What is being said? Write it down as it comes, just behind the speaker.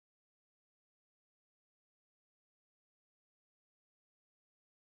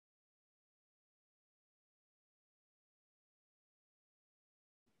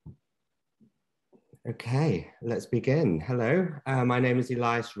Okay, let's begin. Hello, my name is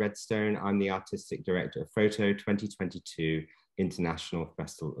Elias Redstone. I'm the Artistic Director of Photo 2022 International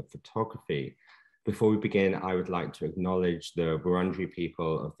Festival of Photography. Before we begin, I would like to acknowledge the Wurundjeri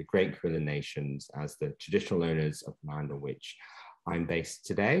people of the Great Kulin Nations as the traditional owners of the land on which I'm based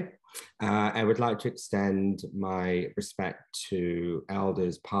today. I would like to extend my respect to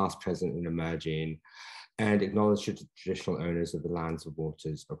elders past, present, and emerging, and acknowledge the traditional owners of the lands and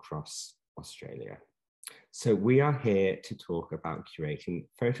waters across Australia. So we are here to talk about curating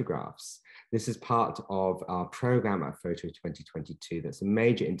photographs. This is part of our program at Photo 2022. That's a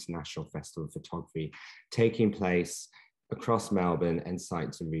major international festival of photography taking place across Melbourne and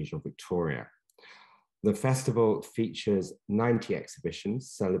sites in regional Victoria. The festival features 90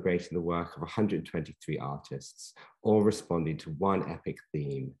 exhibitions celebrating the work of 123 artists, all responding to one epic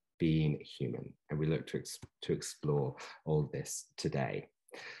theme, being human. And we look to explore all this today.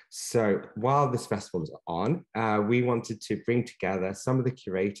 So while this festival is on, we wanted to bring together some of the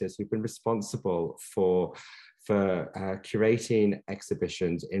curators who've been responsible for curating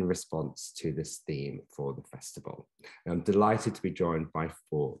exhibitions in response to this theme for the festival. I'm delighted to be joined by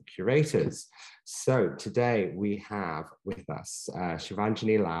 4 curators. So today we have with us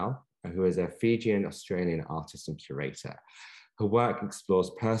Shivanjali Lal, who is a Fijian Australian artist and curator. Her work explores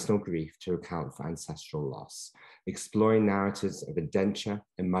personal grief to account for ancestral loss, exploring narratives of indenture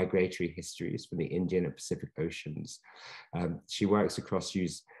and migratory histories from the Indian and Pacific Oceans. She works across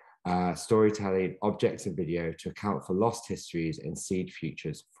storytelling, objects and video to account for lost histories and seed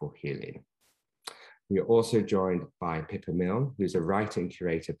futures for healing. We are also joined by Pippa Milne, who's a writer and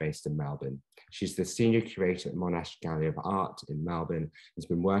curator based in Melbourne. She's the senior curator at Monash Gallery of Art in Melbourne and has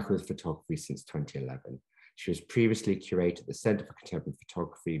been working with photography since 2011. She was previously curator at the Centre for Contemporary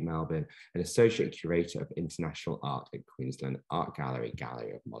Photography, Melbourne, and associate curator of international art at Queensland Art Gallery,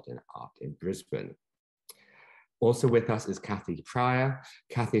 Gallery of Modern Art in Brisbane. Also with us is Cathy Pryor.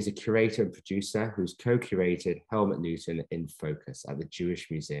 Cathy is a curator and producer who's co-curated HELMUT NEWTON in Focus at the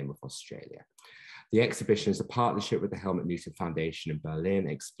Jewish Museum of Australia. The exhibition is a partnership with the HELMUT NEWTON Foundation in Berlin,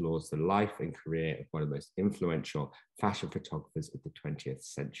 explores the life and career of one of the most influential fashion photographers of the 20th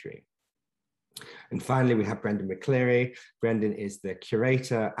century. And finally, we have Brendan McCleary. Brendan is the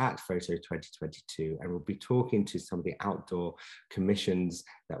curator at Photo 2022 and will be talking to some of the outdoor commissions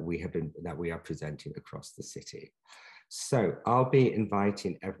that we are presenting across the city. So I'll be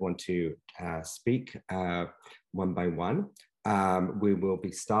inviting everyone to speak one by one. We will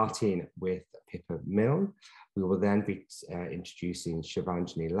be starting with Pippa Milne. We will then be introducing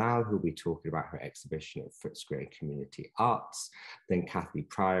Shivanjali Lal, who will be talking about her exhibition at Footscray Community Arts. Then Cathy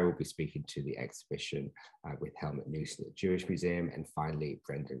Pryor will be speaking to the exhibition with HELMUT NEWTON at Jewish Museum. And finally,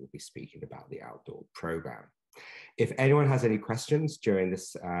 Brendan will be speaking about the outdoor program. If anyone has any questions during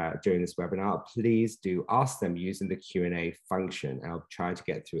this webinar, please do ask them using the Q&A function. I'll try to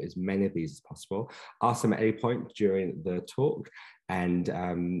get through as many of these as possible. Ask them at any point during the talk, and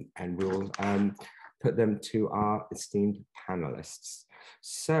we'll put them to our esteemed panelists.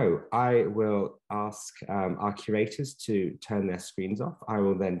 So I will ask our curators to turn their screens off. I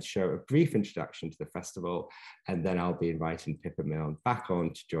will then show a brief introduction to the festival, and then I'll be inviting Pippa Milne back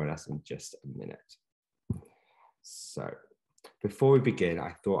on to join us in just a minute. So before we begin,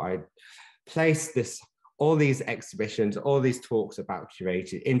 I thought I'd place all these exhibitions, all these talks about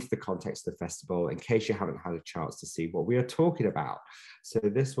curating into the context of the festival in case you haven't had a chance to see what we are talking about. So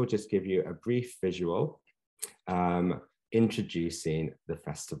this will just give you a brief visual introducing the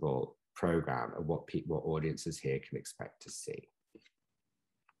festival program and what audiences here can expect to see.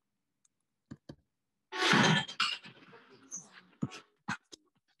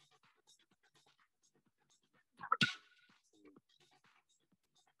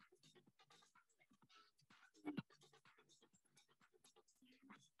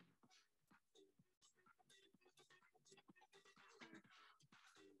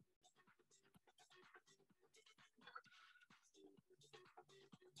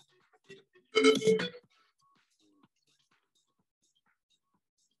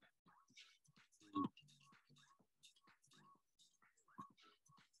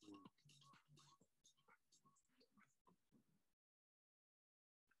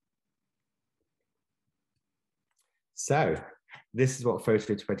 So this is what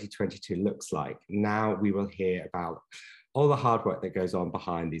Photo 2022 looks like. Now we will hear about all the hard work that goes on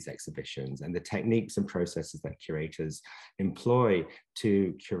behind these exhibitions and the techniques and processes that curators employ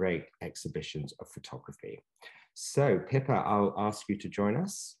to curate exhibitions of photography. So Pippa, I'll ask you to join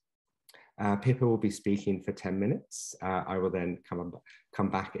us. Pippa will be speaking for 10 minutes. I will then come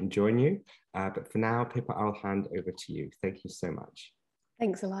back and join you. But for now, Pippa, I'll hand over to you. Thank you so much.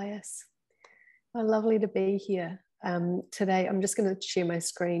 Thanks, Elias. Well, lovely to be here. Today, I'm just going to share my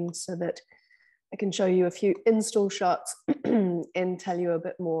screen so that I can show you a few install shots and tell you a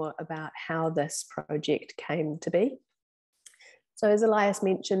bit more about how this project came to be. So as Elias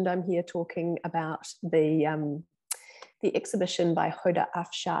mentioned, I'm here talking about the exhibition by Hoda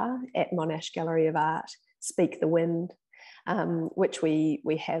Afshar at Monash Gallery of Art, Speak the Wind, which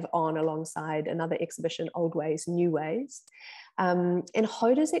we have on alongside another exhibition, Old Ways, New Ways. And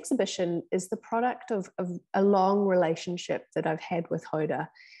Hoda's exhibition is the product of a long relationship that I've had with Hoda,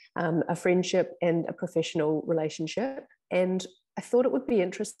 a friendship and a professional relationship. And I thought it would be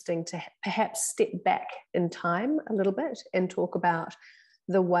interesting to perhaps step back in time a little bit and talk about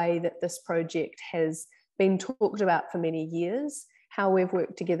the way that this project has been talked about for many years, how we've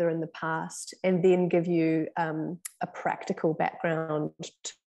worked together in the past, and then give you a practical background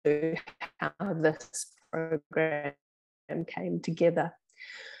to how this program came together.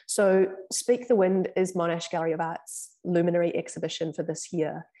 So Speak the Wind is Monash Gallery of Art's luminary exhibition for this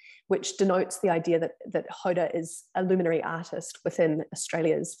year, which denotes the idea that Hoda is a luminary artist within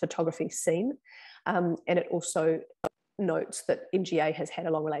Australia's photography scene. And it also notes that MGA has had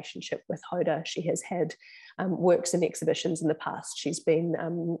a long relationship with Hoda. She has had works and exhibitions in the past. She's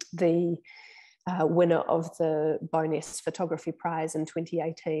been the winner of the Bonus Photography Prize in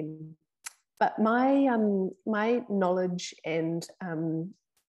 2018. But my knowledge and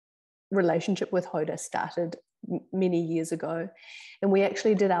relationship with Hoda started many years ago, and we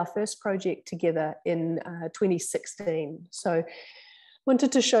actually did our first project together in 2016. So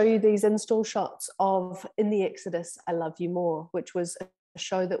wanted to show you these install shots of In the Exodus, I Love You More, which was a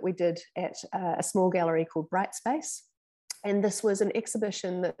show that we did at a small gallery called Bright Space. And this was an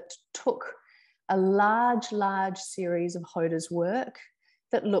exhibition that took a large series of Hoda's work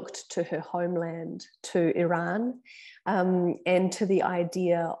that looked to her homeland, to Iran, and to the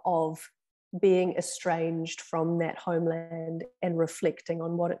idea of being estranged from that homeland and reflecting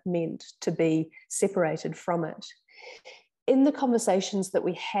on what it meant to be separated from it. In the conversations that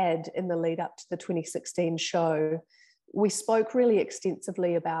we had in the lead up to the 2016 show, we spoke really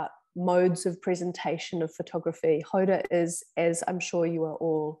extensively about modes of presentation of photography. Hoda is, as I'm sure you are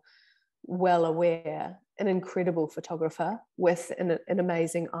all well aware, an incredible photographer with an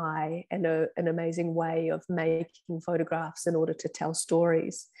amazing eye and an amazing way of making photographs in order to tell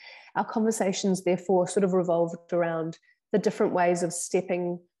stories. Our conversations, therefore, sort of revolved around the different ways of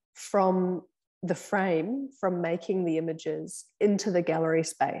stepping from the frame, from making the images into the gallery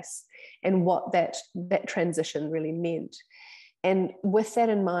space, and what that transition really meant. And with that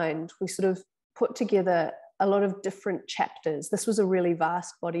in mind, we sort of put together a lot of different chapters. This was a really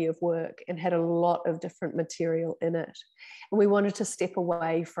vast body of work and had a lot of different material in it. And we wanted to step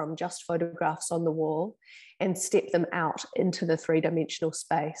away from just photographs on the wall and step them out into the three-dimensional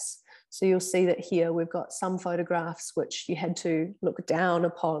space. So you'll see that here we've got some photographs which you had to look down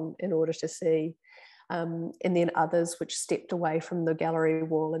upon in order to see, and then others which stepped away from the gallery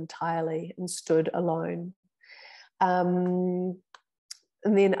wall entirely and stood alone. And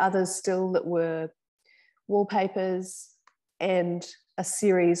then others still that were wallpapers and a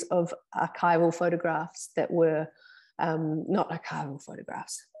series of archival photographs that were not archival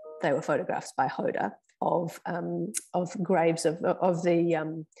photographs, they were photographs by Hoda of graves of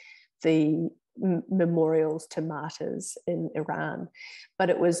the memorials to martyrs in Iran. But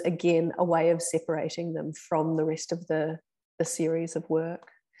it was, again, a way of separating them from the rest of the series of work.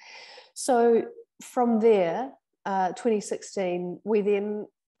 So from there, 2016, we then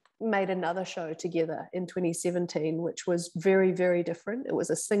made another show together in 2017, which was very, very different. It was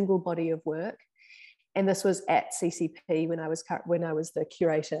a single body of work. And this was at CCP when I was the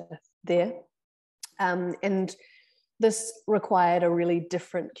curator there. And this required a really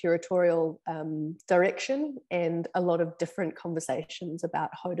different curatorial direction and a lot of different conversations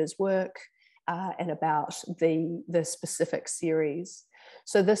about Hoda's work and about the specific series.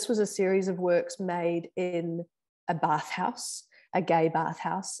 So this was a series of works made in a bathhouse, a gay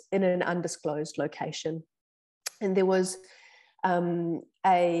bathhouse in an undisclosed location. And there was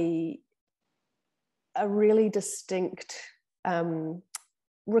a really distinct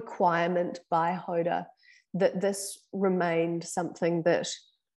requirement by Hoda that this remained something that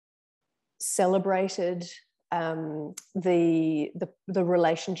celebrated the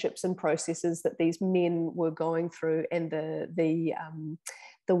relationships and processes that these men were going through and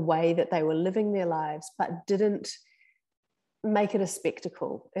the way that they were living their lives, but didn't make it a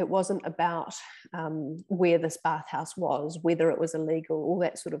spectacle. It wasn't about where this bathhouse was, whether it was illegal, all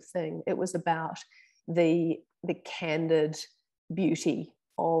that sort of thing. It was about the candid beauty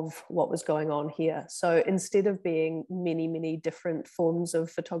of what was going on here. So instead of being many, many different forms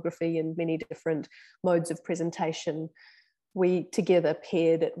of photography and many different modes of presentation, we together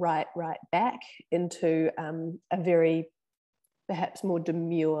paired it right back into a very perhaps more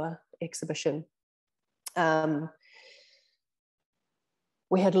demure exhibition.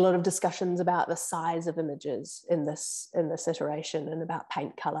 We had a lot of discussions about the size of images in this iteration, and about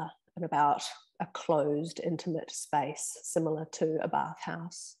paint color, and about a closed, intimate space similar to a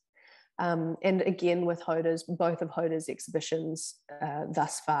bathhouse. And again, with both of Hoda's exhibitions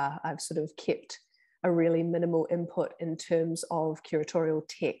thus far, I've sort of kept a really minimal input in terms of curatorial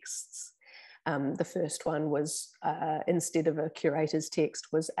texts. The first one was, instead of a curator's text,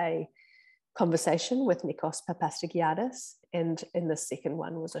 was a conversation with Nikos Papastagiadis, and in the second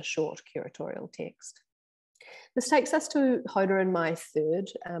one was a short curatorial text. This takes us to Hoda and my third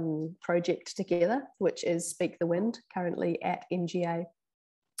project together, which is Speak the Wind, currently at NGA.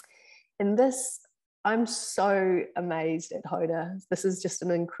 In this, I'm so amazed at Hoda. This is just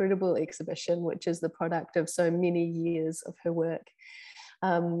an incredible exhibition, which is the product of so many years of her work.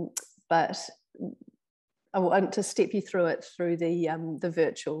 But I want to step you through it through the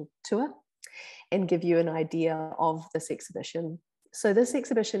virtual tour and give you an idea of this exhibition. So this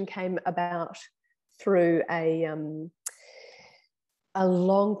exhibition came about through a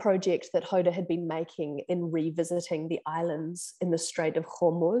long project that Hoda had been making in revisiting the islands in the Strait of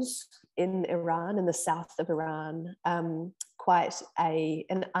Hormuz in Iran, in the south of Iran. Quite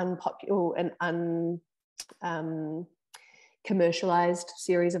an unpopular and commercialized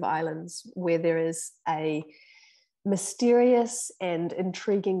series of islands where there is a mysterious and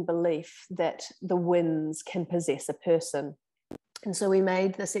intriguing belief that the winds can possess a person. And so we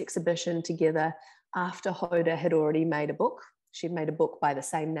made this exhibition together after Hoda had already made a book. She'd made a book by the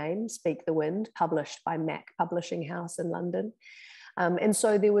same name, Speak the Wind, published by Mac Publishing House in London. And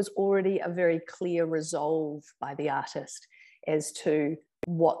so there was already a very clear resolve by the artist as to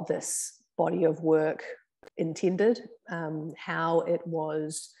what this body of work intended, how it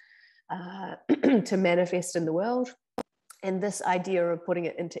was to manifest in the world. And this idea of putting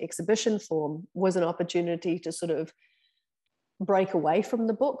it into exhibition form was an opportunity to sort of break away from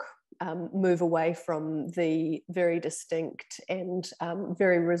the book, move away from the very distinct and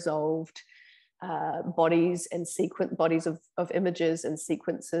very resolved bodies and bodies of images and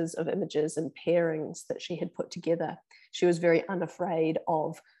sequences of images and pairings that she had put together. She was very unafraid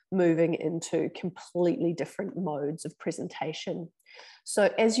of moving into completely different modes of presentation. So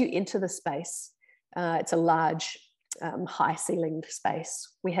as you enter the space, it's a large, high-ceilinged space.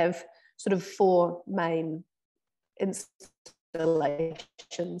 We have sort of four main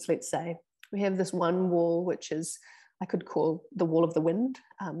installations, let's say. We have this one wall, which is, I could call the wall of the wind.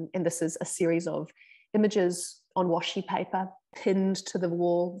 And this is a series of images on washi paper pinned to the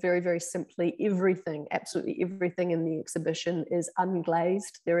wall very, very simply. Everything, absolutely everything in the exhibition is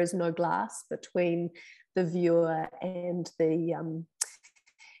unglazed. There is no glass between the viewer and the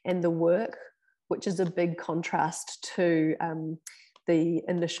work, which is a big contrast to the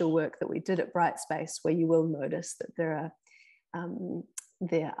initial work that we did at Brightspace, where you will notice that there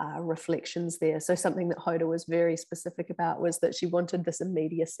are reflections there. So something that Hoda was very specific about was that she wanted this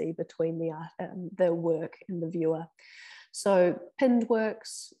immediacy between the work and the viewer. So pinned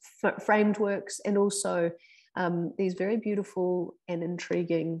works, framed works, and also these very beautiful and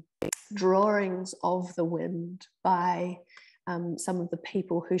intriguing drawings of the wind by some of the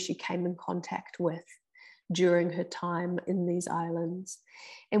people who she came in contact with during her time in these islands.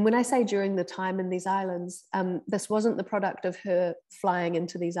 And when I say during the time in these islands, this wasn't the product of her flying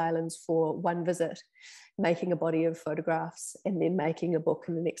into these islands for one visit, making a body of photographs and then making a book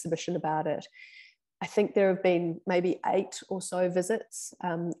and an exhibition about it. I think there have been maybe 8 or so visits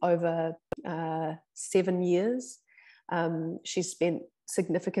over 7 years. She spent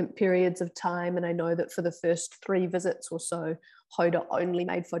significant periods of time, and I know that for the first 3 visits or so, Hoda only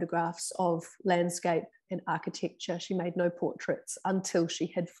made photographs of landscape and architecture. She made no portraits until she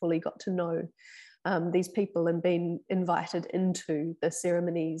had fully got to know these people and been invited into the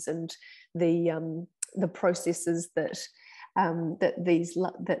ceremonies and the processes that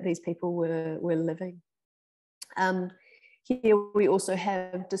these people were living. Here we also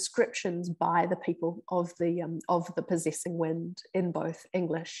have descriptions by the people of the possessing wind in both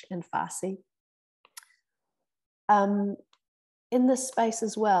English and Farsi. In this space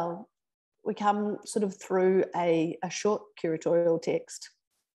as well, we come sort of through a short curatorial text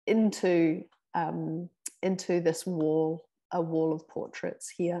into this wall, a wall of portraits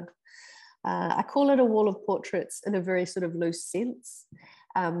here. I call it a wall of portraits in a very sort of loose sense,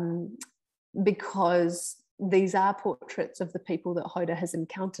 because these are portraits of the people that Hoda has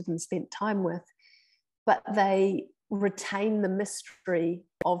encountered and spent time with, but they retain the mystery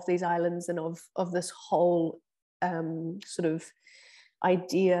of these islands and of this whole sort of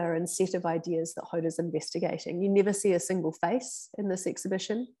idea and set of ideas that Hoda's investigating. You never see a single face in this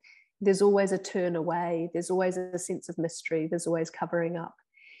exhibition. There's always a turn away. There's always a sense of mystery. There's always covering up.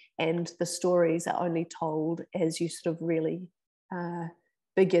 And the stories are only told as you sort of really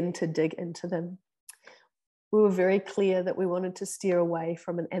begin to dig into them. We were very clear that we wanted to steer away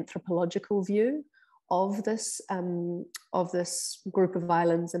from an anthropological view of this group of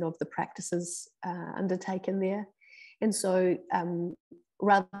islands and of the practices undertaken there. And so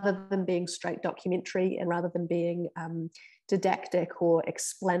rather than being straight documentary and rather than being didactic or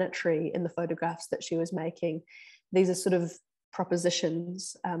explanatory in the photographs that she was making, these are sort of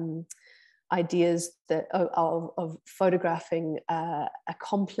propositions, ideas that of photographing a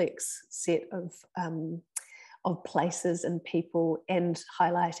complex set of places and people and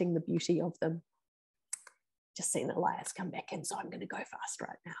highlighting the beauty of them. Just seen Elias come back in, so I'm going to go fast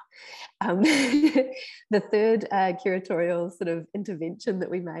right now. The third curatorial sort of intervention that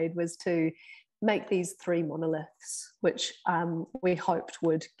we made was to make these 3 monoliths, which we hoped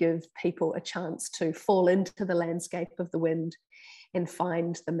would give people a chance to fall into the landscape of the wind and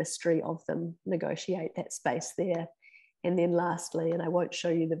find the mystery of them, negotiate that space there. And then lastly, and I won't show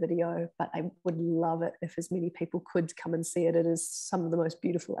you the video, but I would love it if as many people could come and see it. It is some of the most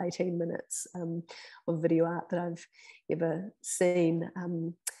beautiful 18 minutes of video art that I've ever seen.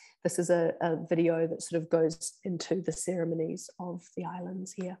 This is a video that sort of goes into the ceremonies of the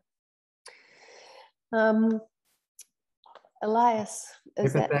islands here. Elias,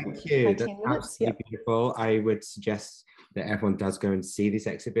 is that thank you. my That's 10 minutes? absolutely beautiful. I would suggest that everyone does go and see these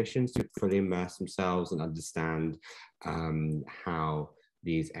exhibitions to fully immerse themselves and understand how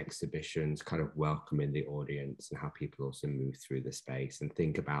these exhibitions kind of welcome in the audience and how people also move through the space and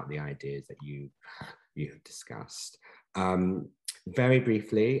think about the ideas that you have discussed. Very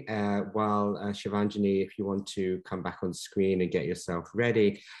briefly, while Shivanjali, if you want to come back on screen and get yourself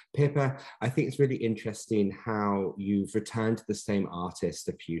ready. Pippa, I think it's really interesting how you've returned to the same artist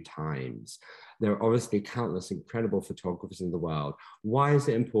a few times. There are obviously countless incredible photographers in the world. Why is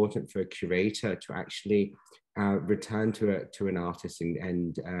it important for a curator to actually return to an artist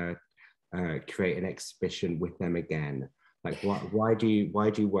and create an exhibition with them again? Like, why do you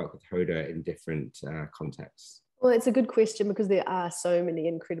work with Hoda in different contexts? Well, it's a good question because there are so many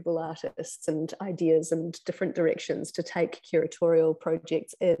incredible artists and ideas and different directions to take curatorial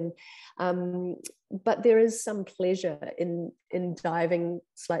projects in. But there is some pleasure in diving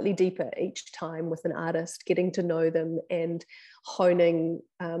slightly deeper each time with an artist, getting to know them and honing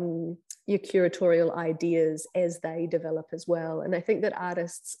your curatorial ideas as they develop as well. And I think that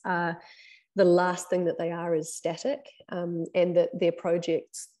artists are, the last thing that they are is static, and that their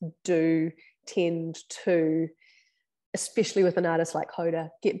projects do tend to, especially with an artist like Hoda,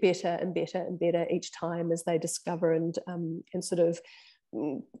 get better and better and better each time as they discover and sort of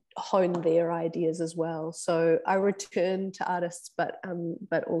hone their ideas as well. So I return to artists, but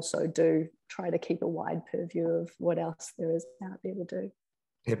also do try to keep a wide purview of what else there is out there to do.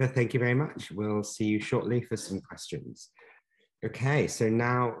 Pippa, thank you very much. We'll see you shortly for some questions. Okay, so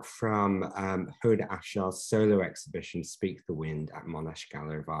now from Hoda Afshar's solo exhibition, Speak the Wind at Monash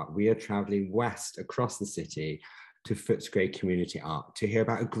Gallery of Art, we are traveling west across the city to Footscray Community Art to hear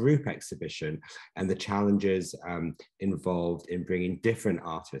about a group exhibition and the challenges involved in bringing different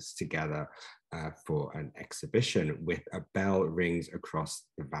artists together for an exhibition with A Bell Rings Across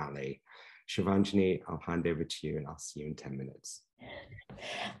the Valley. Shivanjali, I'll hand over to you and I'll see you in 10 minutes.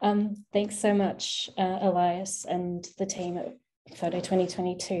 Thanks so much, Elias and the team at Photo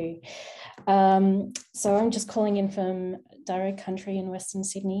 2022. So I'm just calling in from Darug Country in Western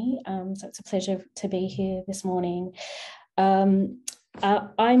Sydney. So it's a pleasure to be here this morning.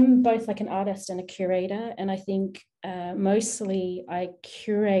 I'm both like an artist and a curator, and I think mostly I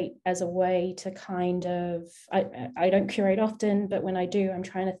curate as a way to kind of, I don't curate often, but when I do, I'm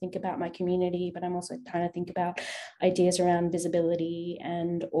trying to think about my community, but I'm also trying to think about ideas around visibility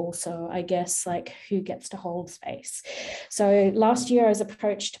and also, I guess, like who gets to hold space. So last year I was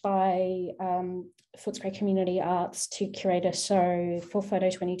approached by Footscray Community Arts to curate a show for Photo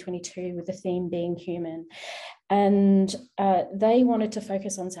 2022 with the theme being human. And they wanted to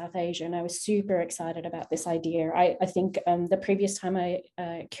focus on South Asia, and I was super excited about this idea. I think the previous time I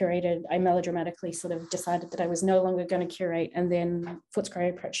curated, I melodramatically sort of decided that I was no longer going to curate, and then Footscray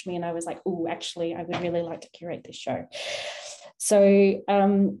approached me and I was like, oh, actually, I would really like to curate this show. So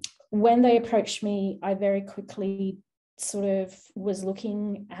when they approached me, I very quickly sort of was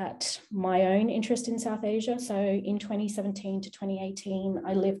looking at my own interest in South Asia. So in 2017 to 2018,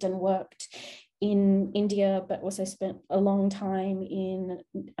 I lived and worked in India, but also spent a long time in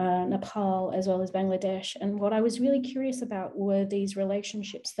Nepal as well as Bangladesh. And what I was really curious about were these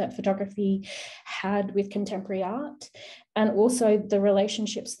relationships that photography had with contemporary art, and also the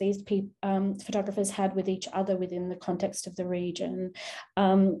relationships these photographers had with each other within the context of the region.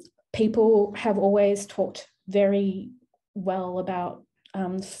 People have always talked very well about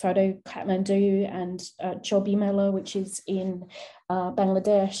Photo Kathmandu and Chobi Mela, which is in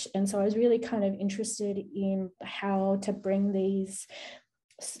Bangladesh. And so I was really kind of interested in how to bring these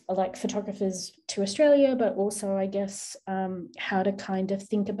like photographers to Australia, but also I guess how to kind of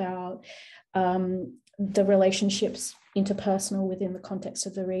think about the relationships interpersonal within the context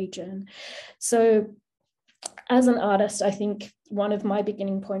of the region. So as an artist, I think one of my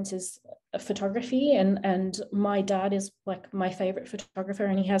beginning points is photography, and my dad is like my favorite photographer,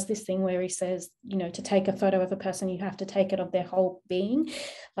 and he has this thing where he says, you know, to take a photo of a person, you have to take it of their whole being,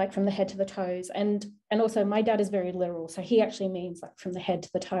 like from the head to the toes. And also my dad is very literal, so he actually means like from the head to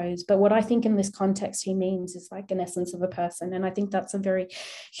the toes, but what I think in this context he means is like an essence of a person. And I think that's a very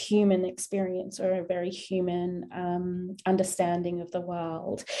human experience, or a very human understanding of the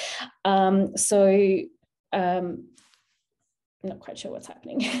world. I'm not quite sure what's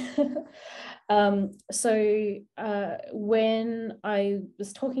happening. When I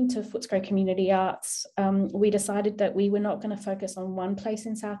was talking to Footscray Community Arts, we decided that we were not going to focus on one place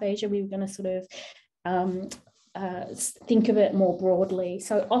in South Asia. We were going to sort of think of it more broadly.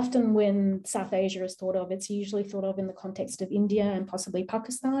 So often when South Asia is thought of, it's usually thought of in the context of India and possibly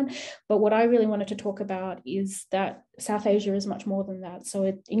Pakistan. But what I really wanted to talk about is that South Asia is much more than that. So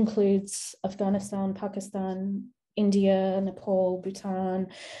it includes Afghanistan, Pakistan, India, Nepal, Bhutan,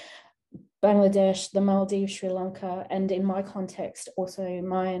 Bangladesh, the Maldives, Sri Lanka, and in my context, also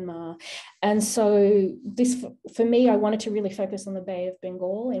Myanmar. And so this, for me, I wanted to really focus on the Bay of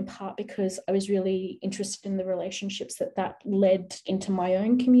Bengal, in part because I was really interested in the relationships that led into my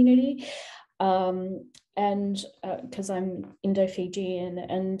own community. And because I'm Indo-Fijian,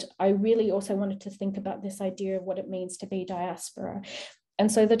 and I really also wanted to think about this idea of what it means to be diaspora. And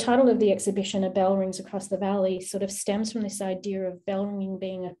so the title of the exhibition, A Bell Rings Across the Valley, sort of stems from this idea of bell ringing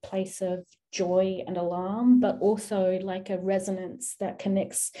being a place of joy and alarm, but also like a resonance that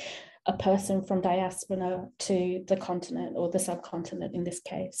connects a person from diaspora to the continent, or the subcontinent in this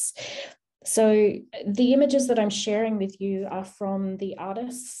case. So the images that I'm sharing with you are from the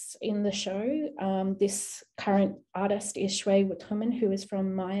artists in the show. This current artist is Shwe Wuthuman, who is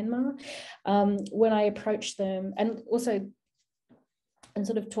from Myanmar. When I approached them, and also I'm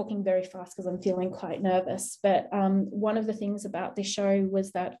sort of talking very fast because I'm feeling quite nervous, but one of the things about this show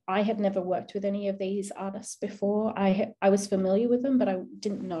was that I had never worked with any of these artists before. I was familiar with them, but I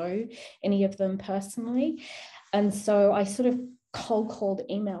didn't know any of them personally. And so I sort of cold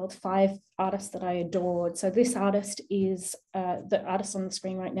emailed 5 artists that I adored. So this artist is, the artist on the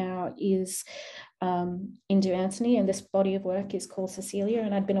screen right now is Indu Anthony, and this body of work is called Cecilia,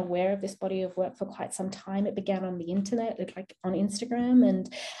 and I'd been aware of this body of work for quite some time. It began on the internet, like on Instagram, and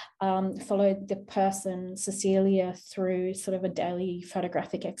followed the person Cecilia through sort of a daily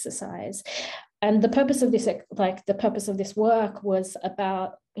photographic exercise. And the purpose of this work was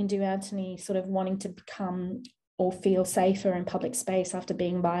about Indu Anthony sort of wanting to become or feel safer in public space after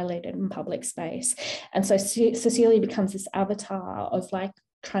being violated in public space. And so Cecilia becomes this avatar of like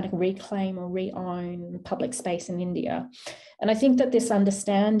trying to reclaim or re-own public space in India. And I think that this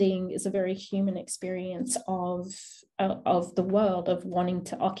understanding is a very human experience of the world, of wanting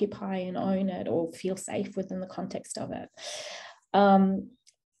to occupy and own it or feel safe within the context of it.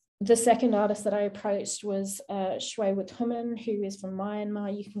 The second artist that I approached was Shwe Wuthuman, who is from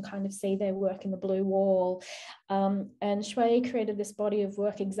Myanmar. You can kind of see their work in the blue wall. And Shwe created this body of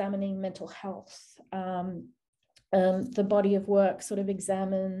work examining mental health. The body of work sort of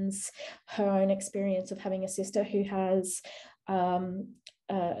examines her own experience of having a sister who has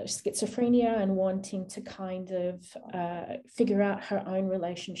schizophrenia, and wanting to kind of figure out her own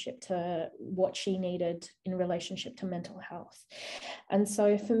relationship to what she needed in relationship to mental health. And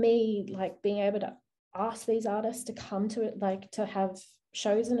so for me, like being able to ask these artists to come to it, like to have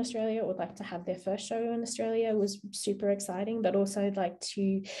shows in Australia, or like to have their first show in Australia, was super exciting, but also like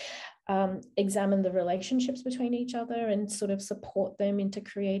to examine the relationships between each other and sort of support them into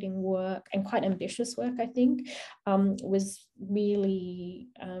creating work, and quite ambitious work, I think, was really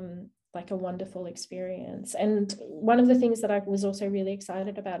like a wonderful experience. And one of the things that I was also really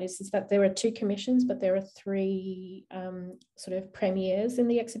excited about is that there are 2 commissions, but there are 3 sort of premieres in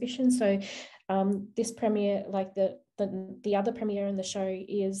the exhibition. So this premiere, like the the other premiere in the show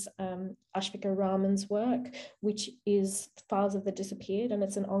is Ashvika Raman's work, which is Files of the Disappeared, and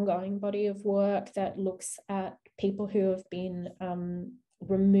it's an ongoing body of work that looks at people who have been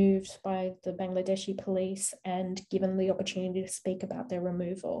removed by the Bangladeshi police and given the opportunity to speak about their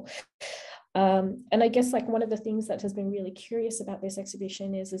removal. And I guess like one of the things that has been really curious about this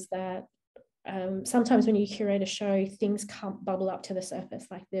exhibition is that sometimes when you curate a show, things can't bubble up to the surface.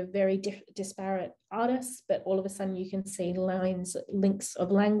 Like they're very disparate artists, but all of a sudden you can see links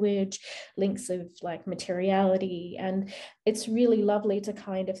of language, links of like materiality. And it's really lovely to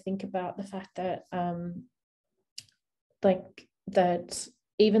kind of think about the fact that that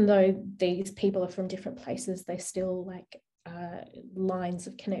even though these people are from different places, they're still like lines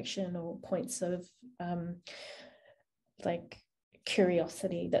of connection or points of like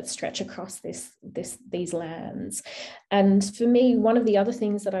curiosity that stretch across these lands. And for me, one of the other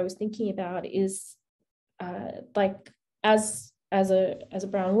things that I was thinking about is like as a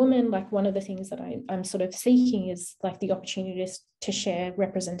brown woman, like one of the things that I'm sort of seeking is like the opportunities to share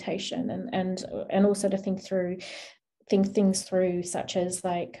representation and also to think things through, such as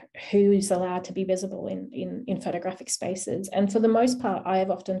like who's allowed to be visible in photographic spaces. And for the most part, I have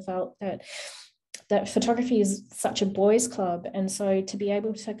often felt that photography is such a boys' club, and so to be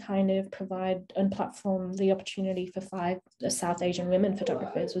able to kind of provide and platform the opportunity for 5 South Asian women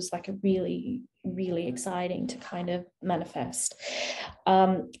photographers was like a really, really exciting to kind of manifest.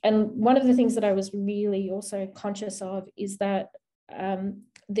 And one of the things that I was really also conscious of is that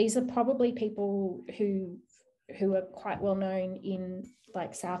these are probably people who are quite well known in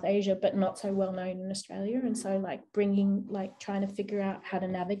like South Asia, but not so well known in Australia. And so like trying to figure out how to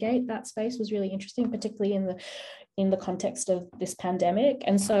navigate that space was really interesting, particularly in the context of this pandemic.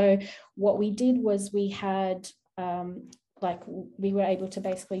 And so what we did was we had we were able to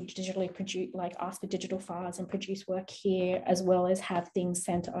basically digitally produce, like ask for digital files and produce work here, as well as have things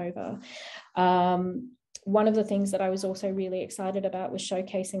sent over. One of the things that I was also really excited about was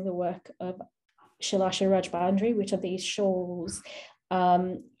showcasing the work of Shilasha Rajbandri, which are these shawls.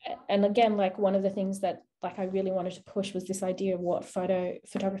 And again, like one of the things that like I really wanted to push was this idea of what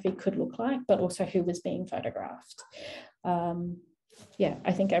photography could look like, but also who was being photographed. Yeah,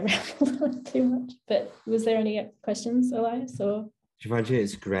 I think I rambled on too much, but was there any questions, Elias? Or Shivanjali,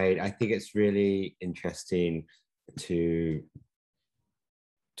 it's great. I think it's really interesting to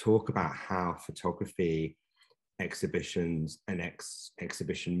talk about how photography, exhibitions and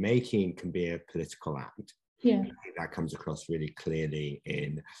exhibition making can be a political act. Yeah, I think that comes across really clearly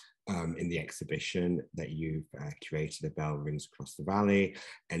in the exhibition that you've curated, A Bell Rings Across the Valley,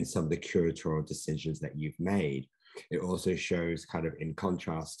 and some of the curatorial decisions that you've made. It also shows kind of in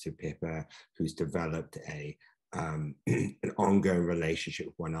contrast to Pippa, who's developed an ongoing relationship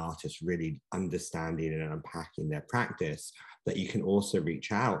with one artist, really understanding and unpacking their practice, that you can also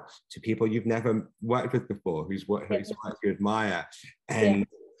reach out to people you've never worked with before, whose work you admire, and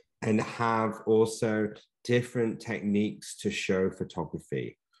have also different techniques to show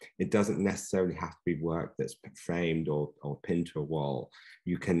photography. It doesn't necessarily have to be work that's framed or pinned to a wall.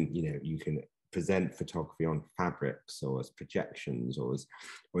 You can present photography on fabrics or as projections or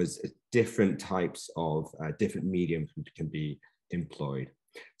as different types of different mediums can be employed.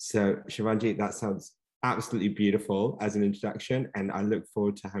 So Shivanjali, that sounds absolutely beautiful as an introduction, and I look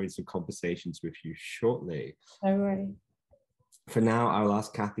forward to having some conversations with you shortly. all right. For now, I'll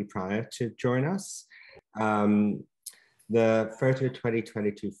ask Cathy Pryor to join us. The Photo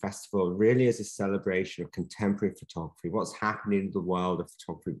 2022 Festival really is a celebration of contemporary photography, what's happening in the world of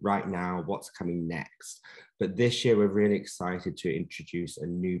photography right now, what's coming next. But this year, we're really excited to introduce a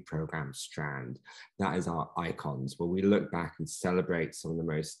new program strand. That is our icons, where we look back and celebrate some of the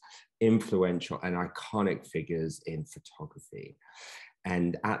most influential and iconic figures in photography.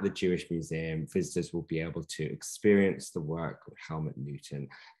 And at the Jewish Museum, visitors will be able to experience the work of HELMUT NEWTON.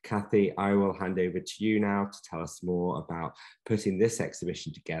 Cathy, I will hand over to you now to tell us more about putting this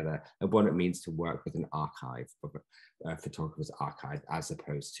exhibition together and what it means to work with an archive, of a photographer's archive, as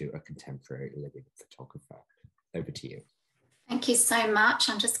opposed to a contemporary living photographer. Over to you. Thank you so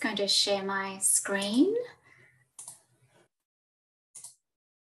much. I'm just going to share my screen.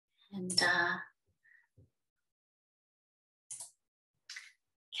 And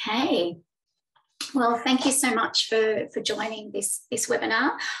okay, well, thank you so much for joining this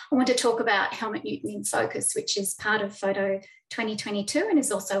webinar. I want to talk about HELMUT NEWTON in Focus, which is part of Photo 2022 and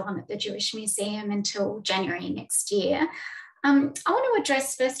is also on at the Jewish Museum until January next year. I want to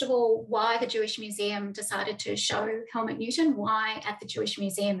address, first of all, why the Jewish Museum decided to show HELMUT NEWTON, why at the Jewish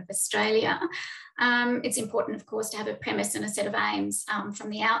Museum of Australia. It's important, of course, to have a premise and a set of aims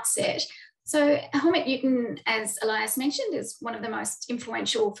from the outset. So Helmut Newton, as Elias mentioned, is one of the most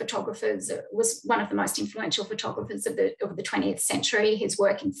influential photographers, was one of the most influential photographers of the 20th century. His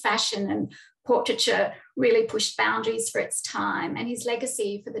work in fashion and portraiture really pushed boundaries for its time, and his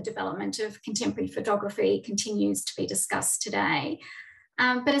legacy for the development of contemporary photography continues to be discussed today.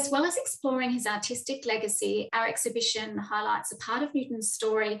 But as well as exploring his artistic legacy, our exhibition highlights a part of Newton's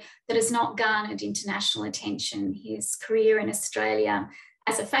story that has not garnered international attention: his career in Australia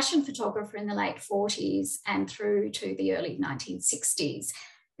as a fashion photographer in the late 40s and through to the early 1960s.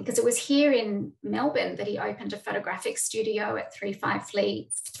 Because it was here in Melbourne that he opened a photographic studio at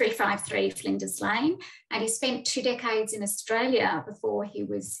 353 Flinders Lane, and he spent 2 decades in Australia before he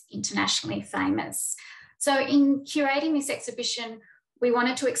was internationally famous. So in curating this exhibition, we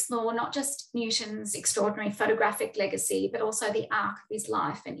wanted to explore not just Newton's extraordinary photographic legacy, but also the arc of his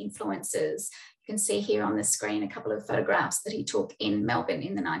life and influences. You can see here on the screen a couple of photographs that he took in Melbourne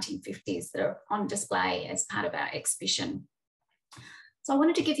in the 1950s that are on display as part of our exhibition. So I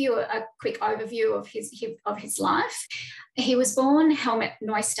wanted to give you a quick overview of his life. He was born Helmut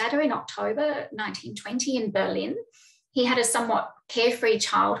Neustadter in October 1920 in Berlin. He had a somewhat carefree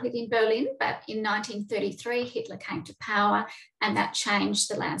childhood in Berlin, but in 1933, Hitler came to power, and that changed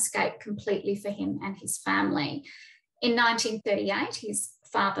the landscape completely for him and his family. In 1938, his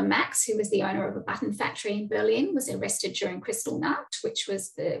father, Max, who was the owner of a button factory in Berlin, was arrested during Kristallnacht, which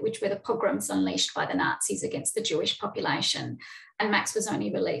were the pogroms unleashed by the Nazis against the Jewish population. And Max was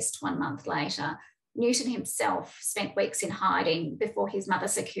only released 1 month later. Newton himself spent weeks in hiding before his mother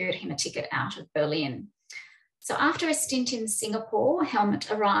secured him a ticket out of Berlin. So after a stint in Singapore,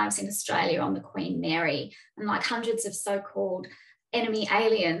 Helmut arrives in Australia on the Queen Mary, and like hundreds of so-called enemy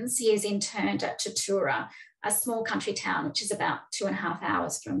aliens, he is interned at Tatura, a small country town which is about 2.5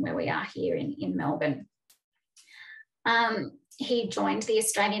 hours from where we are here in Melbourne. He joined the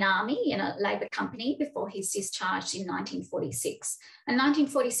Australian Army in a Labor company before he's discharged in 1946. And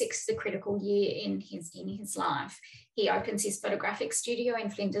 1946 is a critical year in his life. He opens his photographic studio in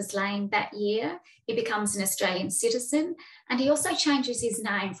Flinders Lane that year. He becomes an Australian citizen, and he also changes his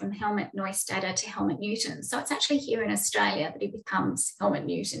name from Helmut Neustadter to Helmut Newton. So it's actually here in Australia that he becomes Helmut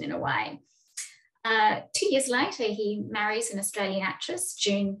Newton in a way. 2 years later, he marries an Australian actress,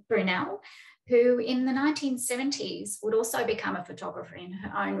 June Brunel, who in the 1970s would also become a photographer in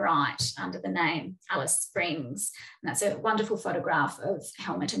her own right under the name Alice Springs. And that's a wonderful photograph of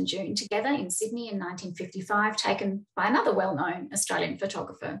Helmut and June together in Sydney in 1955, taken by another well-known Australian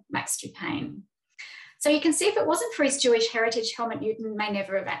photographer, Max Dupain. So you can see if it wasn't for his Jewish heritage, Helmut Newton may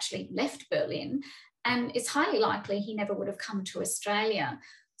never have actually left Berlin, and it's highly likely he never would have come to Australia.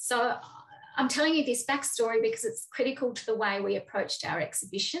 So I'm telling you this backstory because it's critical to the way we approached our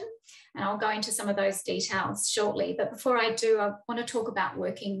exhibition, and I'll go into some of those details shortly. But before I do, I want to talk about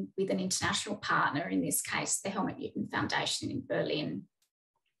working with an international partner, in this case, the Helmut Newton Foundation in Berlin.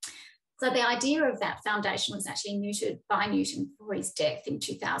 So the idea of that foundation was actually mooted by Newton for his death in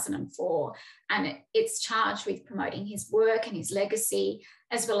 2004, and it's charged with promoting his work and his legacy,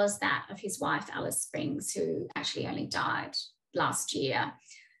 as well as that of his wife, Alice Springs, who actually only died last year.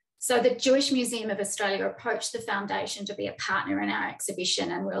 So the Jewish Museum of Australia approached the foundation to be a partner in our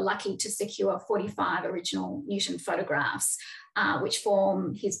exhibition, and we were lucky to secure 45 original Newton photographs, which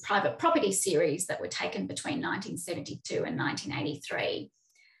form his private property series that were taken between 1972 and 1983.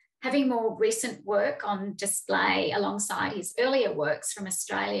 Having more recent work on display alongside his earlier works from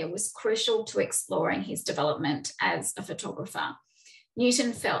Australia was crucial to exploring his development as a photographer.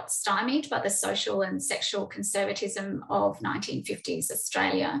 Newton felt stymied by the social and sexual conservatism of 1950s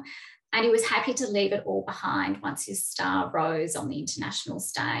Australia, and he was happy to leave it all behind once his star rose on the international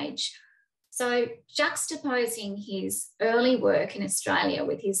stage. So juxtaposing his early work in Australia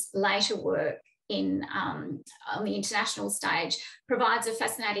with his later work on the international stage provides a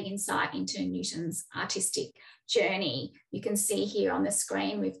fascinating insight into Newton's artistic journey. You can see here on the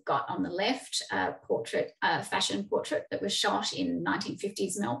screen, we've got on the left a fashion portrait that was shot in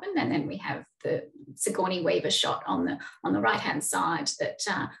 1950s Melbourne, and then we have the Sigourney Weaver shot on the right-hand side that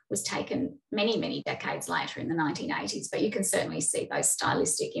was taken many, many decades later in the 1980s. But you can certainly see those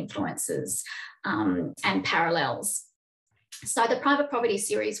stylistic influences and parallels. So the private property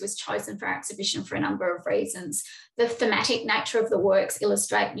series was chosen for our exhibition for a number of reasons. The thematic nature of the works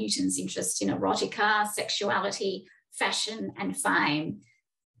illustrate Newton's interest in erotica, sexuality, fashion, and fame.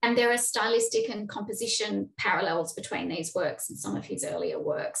 And there are stylistic and composition parallels between these works and some of his earlier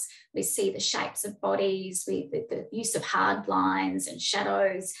works. We see the shapes of bodies, the use of hard lines and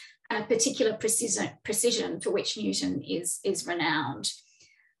shadows, and a particular precision for which Newton is renowned.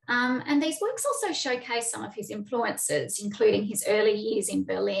 And these works also showcase some of his influences, including his early years in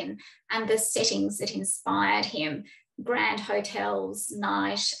Berlin and the settings that inspired him. Grand hotels,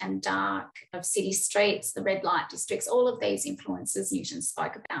 night and dark of city streets, the red light districts, all of these influences Newton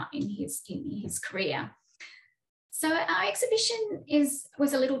spoke about in his career. So our exhibition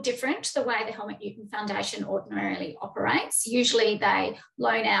was a little different to the way the Helmut Newton Foundation ordinarily operates. Usually they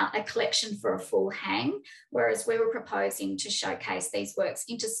loan out a collection for a full hang, whereas we were proposing to showcase these works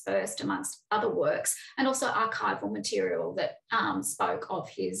interspersed amongst other works and also archival material that spoke of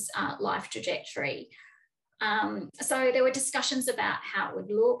his life trajectory. So there were discussions about how it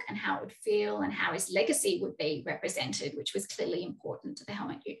would look and how it would feel and how his legacy would be represented, which was clearly important to the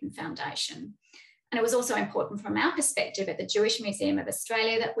Helmut Newton Foundation. And it was also important from our perspective at the Jewish Museum of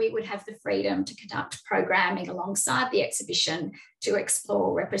Australia that we would have the freedom to conduct programming alongside the exhibition to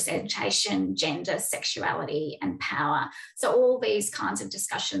explore representation, gender, sexuality, and power. So all these kinds of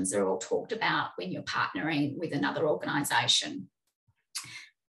discussions are all talked about when you're partnering with another organisation.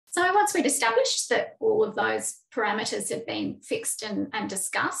 So once we'd established that all of those parameters had been fixed and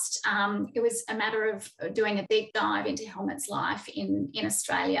discussed, it was a matter of doing a deep dive into Helmut's life in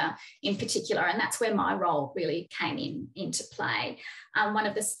Australia in particular, and that's where my role really came into play. One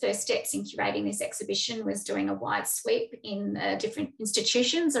of the first steps in curating this exhibition was doing a wide sweep in different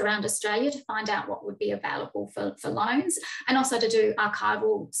institutions around Australia to find out what would be available for loans, and also to do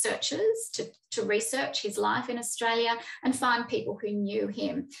archival searches to research his life in Australia and find people who knew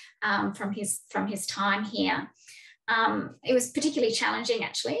him from his time here. It was particularly challenging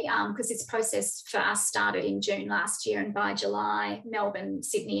actually because this process for us started in June last year, and by July, Melbourne,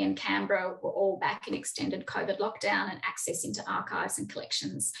 Sydney and Canberra were all back in extended COVID lockdown, and access into archives and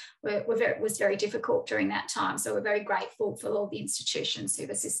collections was very difficult during that time. So we're very grateful for all the institutions who've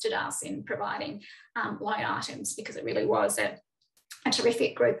assisted us in providing loan items, because it really was a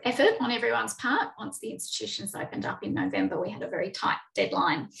terrific group effort on everyone's part. Once the institutions opened up in November, we had a very tight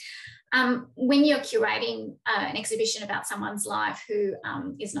deadline. When you're curating an exhibition about someone's life who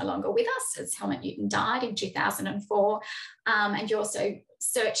is no longer with us, as Helmut Newton died in 2004, and you're also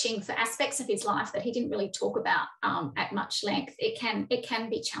searching for aspects of his life that he didn't really talk about at much length, it can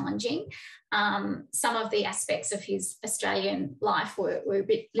be challenging. Some of the aspects of his Australian life were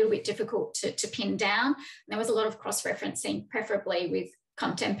a little bit difficult to pin down. There was a lot of cross-referencing, preferably with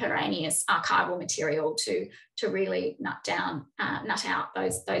contemporaneous archival material to really nut out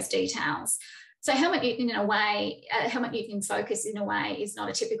those details. So Helmut Newton, in a way, Helmut Newton Focus, in a way, is not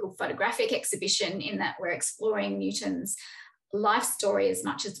a typical photographic exhibition in that we're exploring Newton's life story as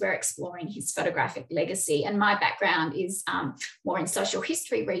much as we're exploring his photographic legacy. And my background is more in social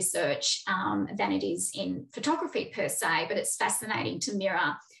history research than it is in photography per se, but it's fascinating to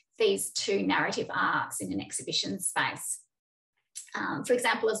mirror these two narrative arcs in an exhibition space. For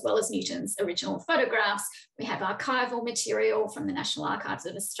example, as well as Newton's original photographs, we have archival material from the National Archives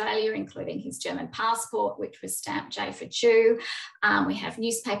of Australia, including his German passport, which was stamped J for Jew. We have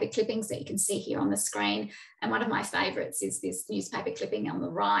newspaper clippings that you can see here on the screen. And one of my favourites is this newspaper clipping on the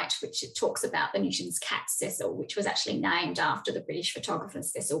right, which it talks about the Newton's cat Cecil, which was actually named after the British photographer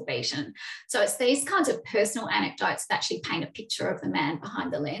Cecil Beaton. So it's these kinds of personal anecdotes that actually paint a picture of the man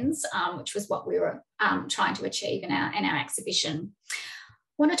behind the lens, which was what we were trying to achieve in our exhibition.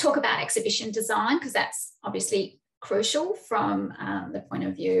 I want to talk about exhibition design because that's obviously crucial from the point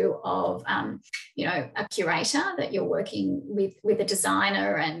of view of, a curator, that you're working with a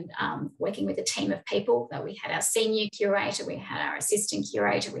designer and working with a team of people. That we had our senior curator, we had our assistant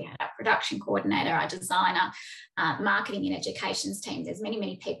curator, we had our production coordinator, our designer, marketing and educations team. There's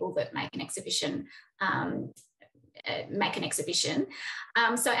many people that make an exhibition.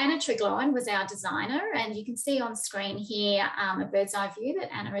 So Anna Triglowen was our designer, and you can see on screen here a bird's eye view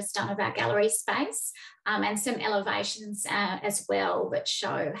that Anna has done of our gallery space, and some elevations as well that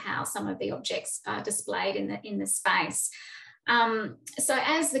show how some of the objects are displayed in the space. So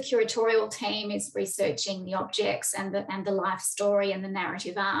as the curatorial team is researching the objects and the life story and the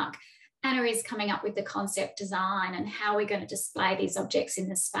narrative arc, Anna is coming up with the concept design and how we're going to display these objects in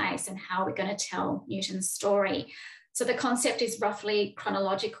the space and how we're going to tell Newton's story. So the concept is roughly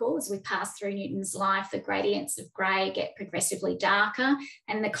chronological. As we pass through Newton's life, the gradients of grey get progressively darker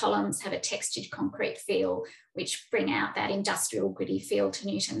and the columns have a textured concrete feel, which bring out that industrial gritty feel to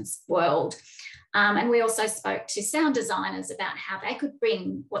Newton's world. And we also spoke to sound designers about how they could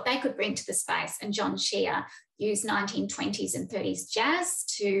bring what they could bring to the space. And John Shear used 1920s and 30s jazz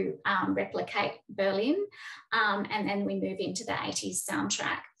to replicate Berlin. And then we move into the 80s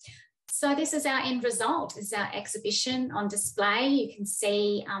soundtrack. So this is our end result. This is our exhibition on display. You can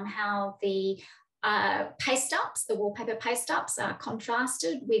see how the paste-ups, the wallpaper paste-ups are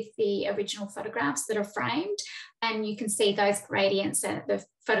contrasted with the original photographs that are framed, and you can see those gradients. And the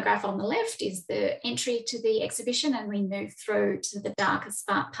photograph on the left is the entry to the exhibition, and we move through to the darkest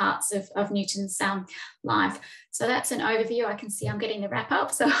parts of Newton's life. So that's an overview. I can see I'm getting the wrap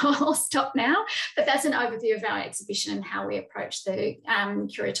up, so I'll stop now. But that's an overview of our exhibition and how we approach the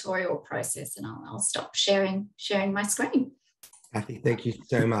curatorial process, and I'll stop sharing my screen. Cathy, thank you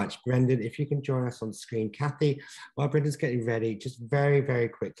so much. Brendan, if you can join us on screen. Cathy, while Brendan's getting ready, just very, very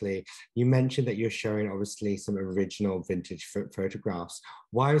quickly, you mentioned that you're showing obviously some original vintage photographs.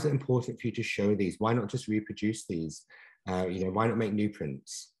 Why is it important for you to show these? Why not just reproduce these? Why not make new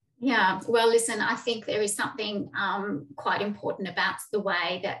prints? Yeah, well, listen, I think there is something quite important about the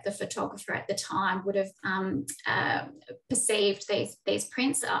way that the photographer at the time would have perceived these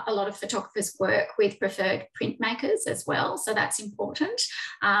prints. A lot of photographers work with preferred printmakers as well, so that's important,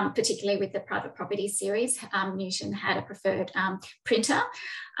 particularly with the private property series. Newton had a preferred printer.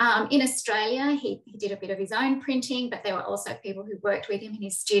 In Australia, he did a bit of his own printing, but there were also people who worked with him in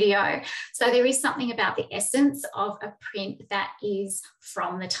his studio. So there is something about the essence of a print that is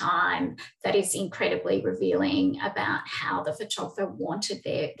from the time that is incredibly revealing about how the photographer wanted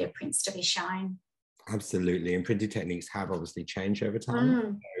their prints to be shown. Absolutely, and printing techniques have obviously changed over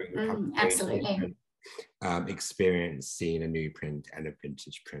time. Absolutely. Experience seeing a new print and a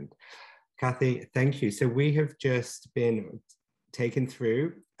vintage print. Cathy, thank you. So we have just been taken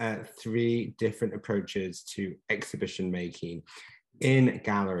through 3 different approaches to exhibition making in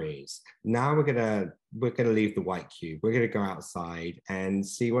galleries. Now we're gonna leave the white cube. We're gonna go outside and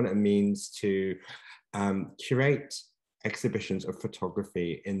see what it means to curate exhibitions of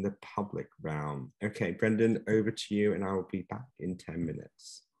photography in the public realm. Okay, Brendan, over to you, and I will be back in 10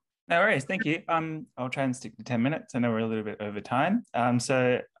 minutes. No worries, thank you. I'll try and stick to 10 minutes. I know we're a little bit over time. I'm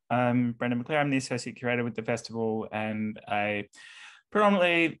Brendan McCleary. I'm the Associate Curator with the festival, and I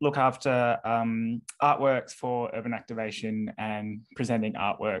predominantly look after artworks for urban activation and presenting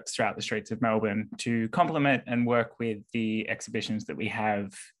artworks throughout the streets of Melbourne to complement and work with the exhibitions that we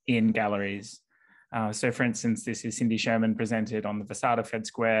have in galleries. So for instance, this is Cindy Sherman presented on the facade of Fed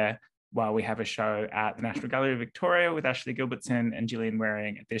Square, while we have a show at the National Gallery of Victoria with Ashley Gilbertson and Gillian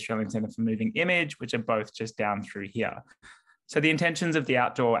Waring at the Australian Centre for Moving Image, which are both just down through here. So the intentions of the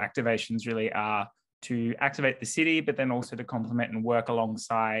outdoor activations really are to activate the city, but then also to complement and work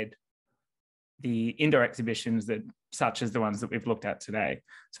alongside the indoor exhibitions such as the ones that we've looked at today.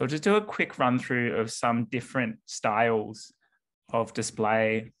 So I'll just do a quick run through of some different styles of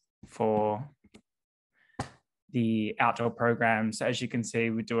display for the outdoor programs. So as you can see,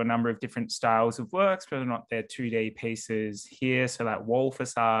 we do a number of different styles of works, whether or not they're 2D pieces here, so like wall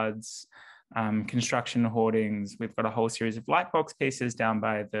facades, construction hoardings. We've got a whole series of lightbox pieces down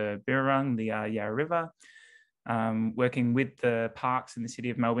by the Birrarung, the Yarra River, working with the Parks and the City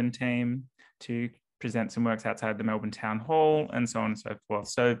of Melbourne team to present some works outside the Melbourne Town Hall, and so on and so forth.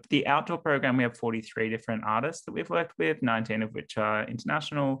 So the outdoor program, we have 43 different artists that we've worked with, 19 of which are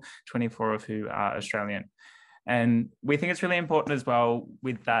international, 24 of who are Australian. And we think it's really important as well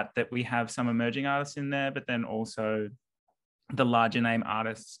with that we have some emerging artists in there, but then also the larger name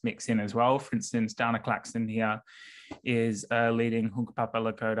artists mix in as well. For instance, Dana Claxton here is a leading Hunkapapa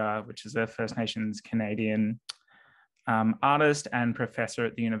Lakota, which is a First Nations Canadian artist and professor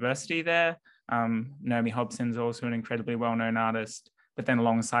at the university there. Naomi Hobson's also an incredibly well-known artist. But then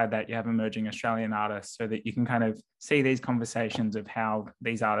alongside that, you have emerging Australian artists so that you can kind of see these conversations of how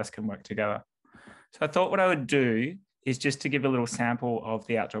these artists can work together. So I thought what I would do is just to give a little sample of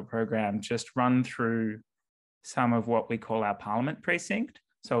the outdoor program, just run through some of what we call our Parliament precinct.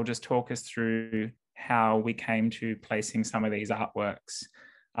 So I'll just talk us through how we came to placing some of these artworks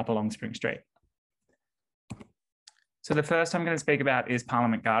up along Spring Street. So the first I'm going to speak about is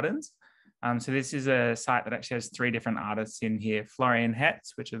Parliament Gardens. So this is a site that actually has 3 different artists in here. Florian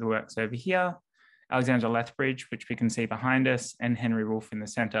Hetz, which are the works over here, Alexandra Lethbridge, which we can see behind us, and Henry Wolfe in the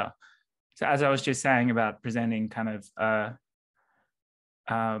centre. So as I was just saying about presenting kind of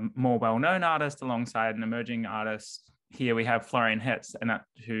more well-known artist alongside an emerging artist, here we have Florian Hetz,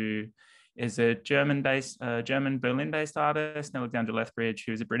 who is a German Berlin-based artist, and Alexandra Lethbridge,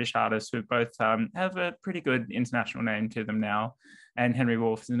 who's a British artist, who both have a pretty good international name to them now, and Henry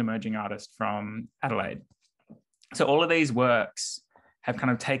Wolfe is an emerging artist from Adelaide. So all of these works have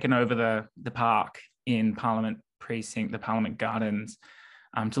kind of taken over the park in Parliament Precinct, the Parliament Gardens,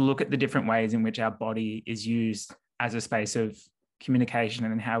 to look at the different ways in which our body is used as a space of communication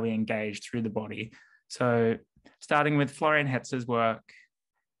and how we engage through the body. So starting with Florian Hetz's work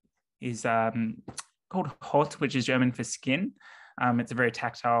is called Haut, which is German for skin. It's a very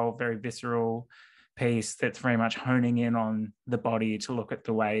tactile, very visceral piece that's very much honing in on the body to look at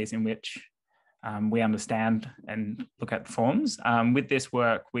the ways in which we understand and look at forms. With this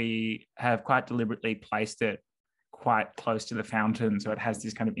work, we have quite deliberately placed it quite close to the fountain, so it has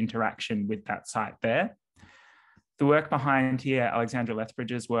this kind of interaction with that site there. The work behind here, Alexandra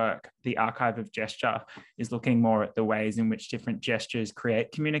Lethbridge's work, The Archive of Gesture, is looking more at the ways in which different gestures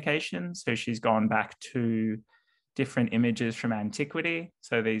create communication. So she's gone back to different images from antiquity.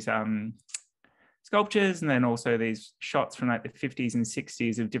 So these sculptures, and then also these shots from like the 50s and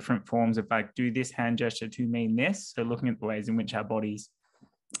 60s of different forms of like, do this hand gesture to mean this? So looking at the ways in which our bodies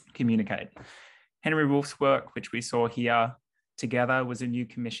communicate. Henry Wolf's work, which we saw here together, was a new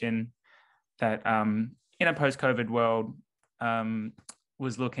commission that in a post-COVID world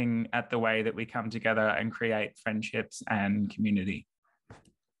was looking at the way that we come together and create friendships and community.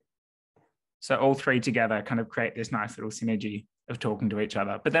 So all three together kind of create this nice little synergy of talking to each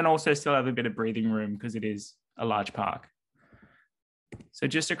other, but then also still have a bit of breathing room because it is a large park. So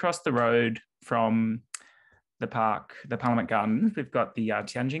just across the road from the park, the Parliament Gardens, we've got the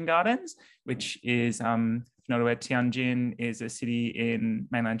Tianjin Gardens, which is, if you're not aware, Tianjin is a city in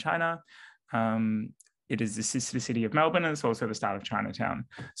mainland China. It is the sister city of Melbourne, and it's also the start of Chinatown.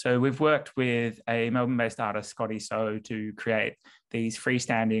 So we've worked with a Melbourne-based artist, Scotty So, to create these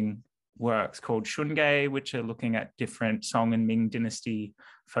freestanding works called Shunge, which are looking at different Song and Ming dynasty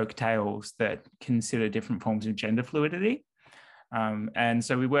folk tales that consider different forms of gender fluidity. And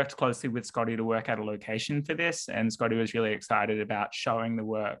so we worked closely with Scotty to work out a location for this, and Scotty was really excited about showing the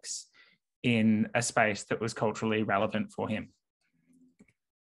works in a space that was culturally relevant for him.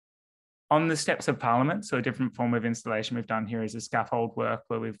 On the steps of Parliament, so a different form of installation we've done here is a scaffold work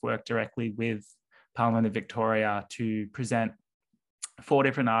where we've worked directly with Parliament of Victoria to present 4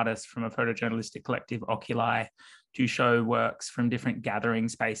 different artists from a photojournalistic collective, Oculi, to show works from different gathering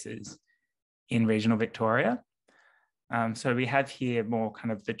spaces in regional Victoria. So we have here more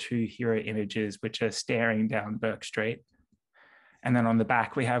kind of the 2 hero images, which are staring down Burke Street. And then on the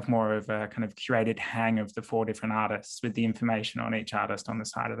back, we have more of a kind of curated hang of the 4 different artists with the information on each artist on the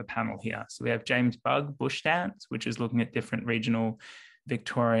side of the panel here. So we have James Bugg, Bush Dance, which is looking at different regional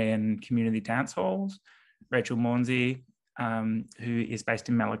Victorian community dance halls. Rachel Maunsey, who is based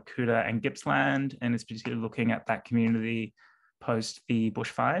in Mallacoota and Gippsland, and is particularly looking at that community post the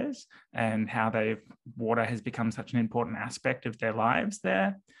bushfires and how water has become such an important aspect of their lives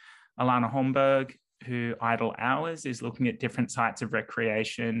there. Alana Holmberg, who Idle Hours, is looking at different sites of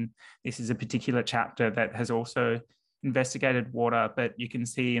recreation. This is a particular chapter that has also investigated water, but you can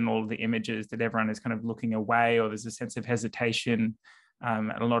see in all of the images that everyone is kind of looking away, or there's a sense of hesitation.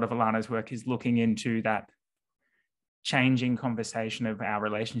 And a lot of Alana's work is looking into that changing conversation of our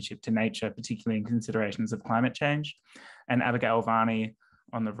relationship to nature, particularly in considerations of climate change. And Abigail Varney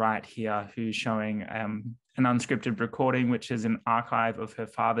on the right here, who's showing an unscripted recording, which is an archive of her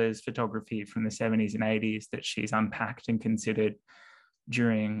father's photography from the 70s and 80s that she's unpacked and considered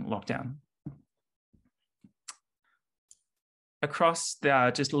during lockdown. Across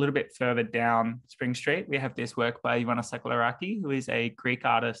just a little bit further down Spring Street, we have this work by Ioannis Saklaraki, who is a Greek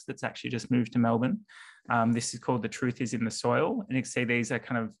artist that's actually just moved to Melbourne. This is called The Truth is in the Soil. And you can see these are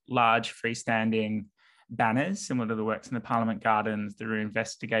kind of large freestanding banners, similar to the works in the Parliament Gardens, that are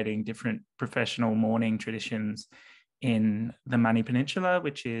investigating different professional mourning traditions in the Mani Peninsula,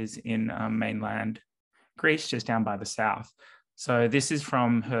 which is in mainland Greece, just down by the south. So this is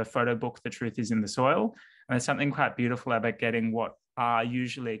from her photo book, The Truth is in the Soil. And there's something quite beautiful about getting what are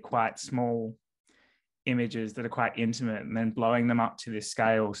usually quite small images that are quite intimate and then blowing them up to this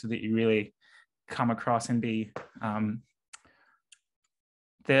scale so that you really come across and be,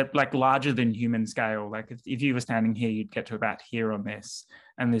 they're like larger than human scale. Like if you were standing here, you'd get to about here on this.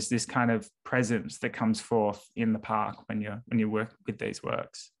 And there's this kind of presence that comes forth in the park when you work with these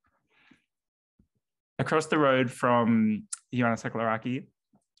works. Across the road from Ioannis Saklaraki,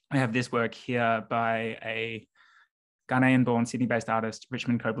 we have this work here by a Ghanaian-born Sydney-based artist,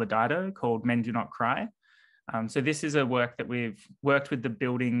 Richmond Kobler-Dido, called Men Do Not Cry. So this is a work that we've worked with the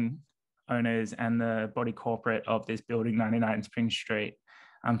building owners and the body corporate of this building, 99 Spring Street,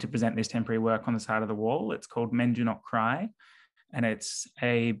 to present this temporary work on the side of the wall. It's called Men Do Not Cry, and it's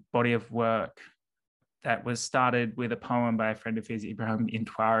a body of work that was started with a poem by a friend of his, Ibrahim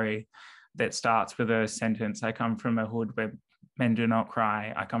Intwari, that starts with a sentence, "I come from a hood where men do not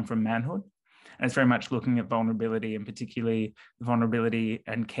cry, I come from manhood." And it's very much looking at vulnerability, and particularly vulnerability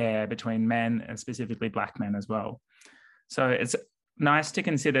and care between men, and specifically Black men as well. So it's nice to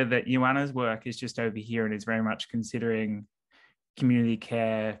consider that Ioanna's work is just over here and is very much considering community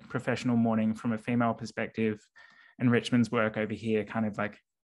care, professional mourning from a female perspective, and Richmond's work over here kind of like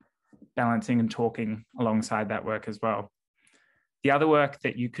balancing and talking alongside that work as well. The other work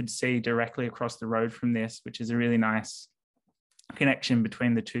that you could see directly across the road from this, which is a really nice connection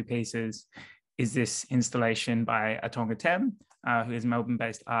between the two pieces, is this installation by Atonga Tem, who is a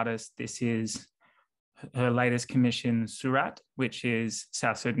Melbourne-based artist. This is her latest commission, Surat, which is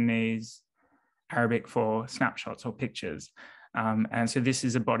South Sudanese Arabic for snapshots or pictures. And so this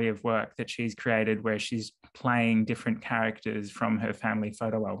is a body of work that she's created where she's playing different characters from her family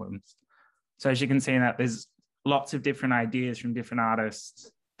photo albums. So as you can see in that, there's lots of different ideas from different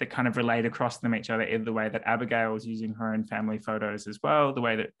artists that kind of relate across them each other, either the way that Abigail is using her own family photos as well, the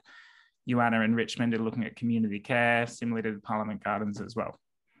way that Joanna and Richmond are looking at community care, similar to the Parliament Gardens as well.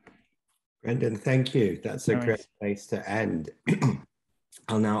 Brendan, thank you. That's a great place to end.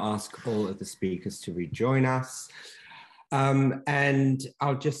 I'll now ask all of the speakers to rejoin us. And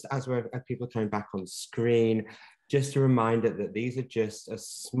I'll just, as people are coming back on screen, just a reminder that these are just a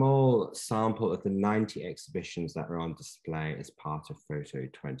small sample of the 90 exhibitions that are on display as part of Photo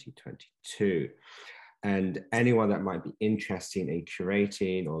 2022. And anyone that might be interested in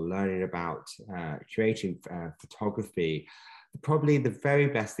curating or learning about curating photography, probably the very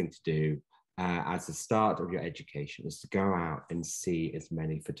best thing to do as the start of your education is to go out and see as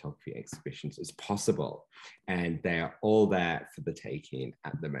many photography exhibitions as possible. And they are all there for the taking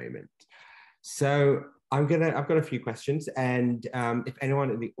at the moment. So I've got a few questions, and if anyone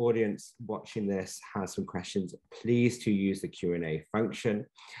in the audience watching this has some questions, please to use the Q&A function.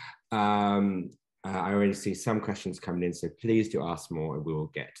 I already see some questions coming in, so please do ask more and we will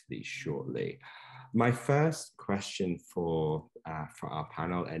get to these shortly. My first question for our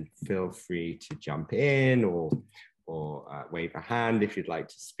panel, and feel free to jump in or wave a hand if you'd like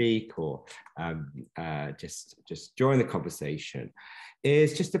to speak, or just join the conversation,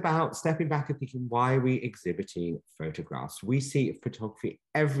 is just about stepping back and thinking, why are we exhibiting photographs? We see photography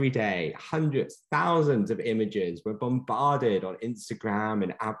every day, hundreds, thousands of images. We're bombarded on Instagram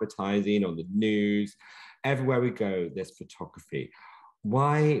and advertising, on the news. Everywhere we go, there's photography.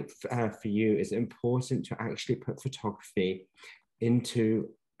 Why, for you, is it important to actually put photography into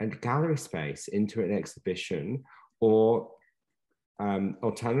a gallery space, into an exhibition, or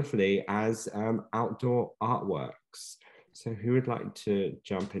alternatively as outdoor artworks? So who would like to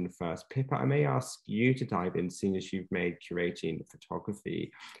jump in first? Pippa, I may ask you to dive in, seeing as you've made curating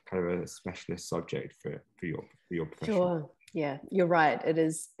photography kind of a specialist subject for your profession. Sure. Yeah, you're right.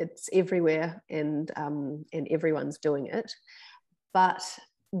 It's everywhere, and everyone's doing it. But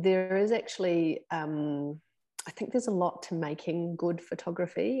there is actually, I think there's a lot to making good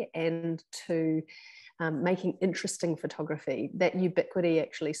photography and to making interesting photography. That ubiquity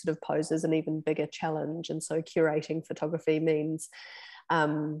actually sort of poses an even bigger challenge. And so curating photography means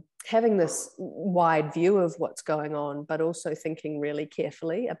having this wide view of what's going on, but also thinking really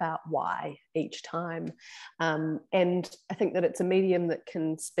carefully about why each time. And I think that it's a medium that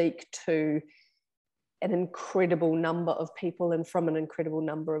can speak to an incredible number of people and from an incredible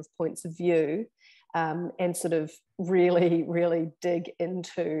number of points of view, and sort of really, really dig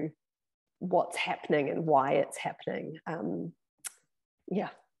into what's happening and why it's happening. Yeah,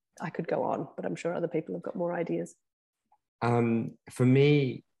 I could go on, but I'm sure other people have got more ideas. For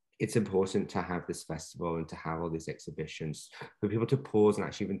me, it's important to have this festival and to have all these exhibitions for people to pause and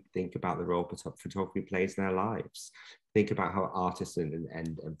actually even think about the role photography plays in their lives. Think about how artists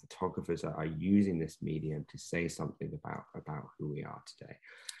and photographers are using this medium to say something about who we are today.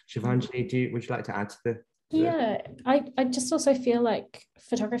 Shivanjali, would you like to add to the? Yeah, I just also feel like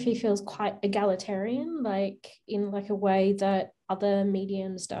photography feels quite egalitarian, like in like a way that other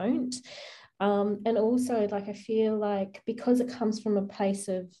mediums don't. And also, like, I feel like because it comes from a place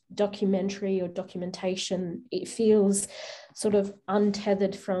of documentary or documentation, it feels sort of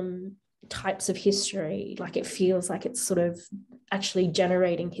untethered from types of history. Like, it feels like it's sort of actually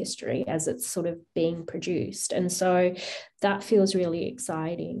generating history as it's sort of being produced. And so that feels really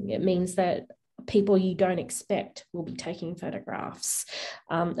exciting. It means that people you don't expect will be taking photographs.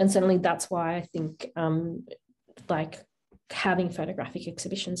 And certainly that's why I think like having photographic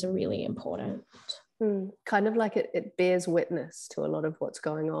exhibitions are really important. Kind of like it bears witness to a lot of what's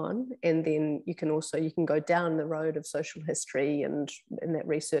going on, and then you can go down the road of social history and in that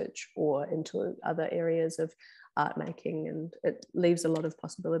research, or into other areas of art making, and it leaves a lot of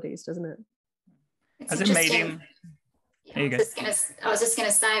possibilities, doesn't it? As a medium. I was just going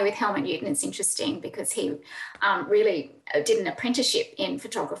to say, with HELMUT NEWTON, it's interesting because he really did an apprenticeship in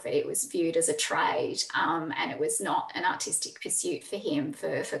photography. It was viewed as a trade, and it was not an artistic pursuit for him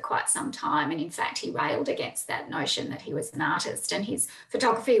for quite some time. And in fact, he railed against that notion that he was an artist, and his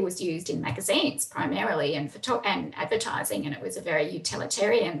photography was used in magazines primarily and advertising, and it was a very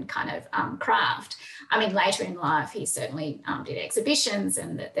utilitarian kind of craft. I mean, later in life, he certainly did exhibitions,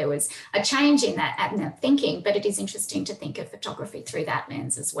 and that there was a change in that thinking, but it is interesting to think of photography through that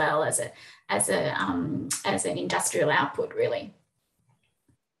lens as well, as an industrial output, really.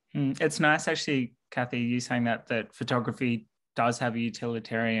 It's nice, actually, Cathy, you saying that photography does have a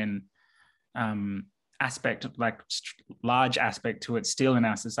utilitarian aspect, like large aspect to it still in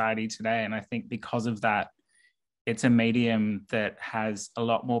our society today. And I think because of that, it's a medium that has a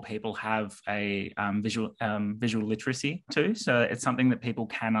lot more people have a visual literacy too. So it's something that people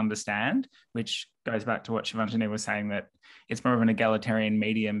can understand, which goes back to what Shivanjali was saying, that it's more of an egalitarian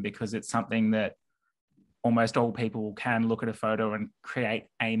medium because it's something that almost all people can look at a photo and create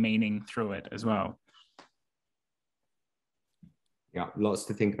a meaning through it as well. Yeah, lots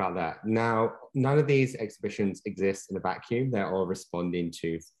to think about that. Now, none of these exhibitions exist in a vacuum. They're all responding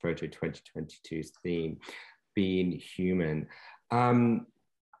to Photo 2022's theme, being human.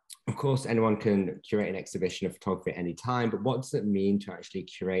 Of course, anyone can curate an exhibition of photography at any time, but what does it mean to actually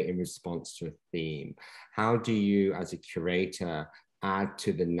curate in response to a theme? How do you, as a curator, add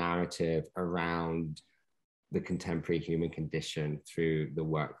to the narrative around the contemporary human condition through the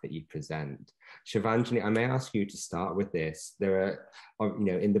work that you present? Shivanjali, I may ask you to start with this. There are,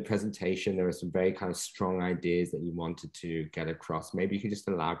 in the presentation, there are some very kind of strong ideas that you wanted to get across. Maybe you could just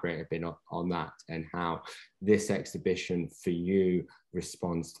elaborate a bit on that and how this exhibition for you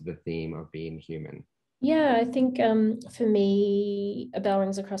responds to the theme of being human. Yeah, I think for me, A Bell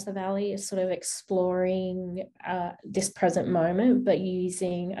Rings Across the Valley is sort of exploring this present moment, but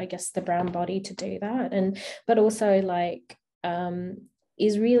using, I guess, the brown body to do that. But also like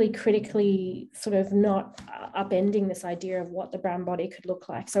is really critically sort of not upending this idea of what the brown body could look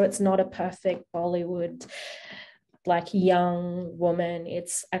like. So it's not a perfect Bollywood like young woman.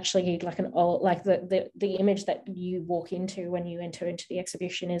 It's actually like an old, like the image that you walk into when you enter into the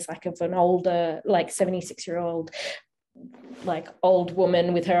exhibition is like of an older, like 76-year-old like old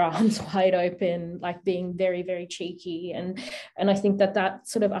woman with her arms wide open, like being very, very cheeky. And I think that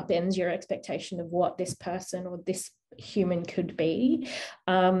sort of upends your expectation of what this person or this human could be.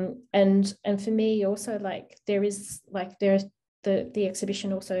 And for me also, like there's the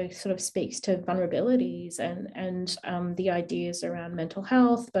exhibition also sort of speaks to vulnerabilities and the ideas around mental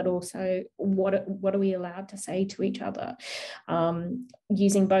health, but also what are we allowed to say to each other,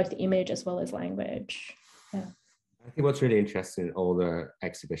 using both image as well as language. Yeah. I think what's really interesting in all the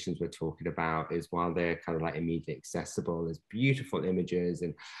exhibitions we're talking about is while they're kind of like immediately accessible, there's beautiful images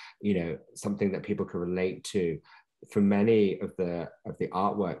and, something that people can relate to. For many of the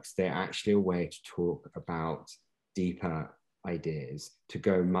artworks, they're actually a way to talk about deeper ideas, to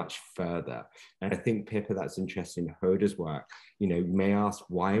go much further. And I think, Pippa, that's interesting in Hoda's work. You may ask,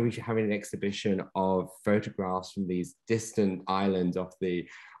 why are we having an exhibition of photographs from these distant islands off the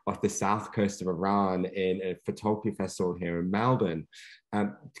south coast of Iran in a photography festival here in Melbourne?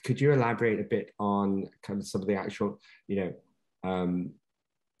 Could you elaborate a bit on kind of some of the actual,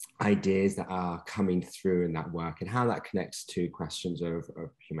 ideas that are coming through in that work and how that connects to questions of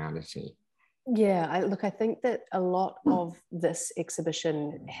humanity? Yeah, I think that a lot of this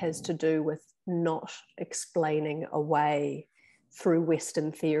exhibition has to do with not explaining away through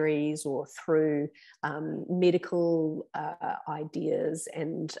Western theories or through medical ideas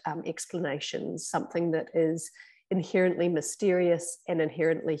and explanations, something that is inherently mysterious and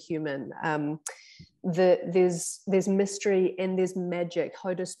inherently human. There's mystery and there's magic.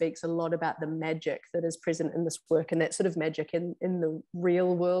 Hoda speaks a lot about the magic that is present in this work, and that sort of magic in the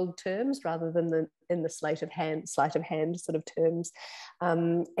real world terms rather than in the sleight of hand sort of terms.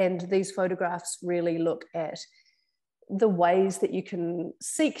 And these photographs really look at the ways that you can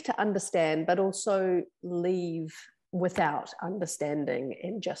seek to understand, but also leave without understanding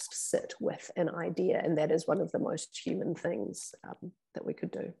and just sit with an idea. And that is one of the most human things that we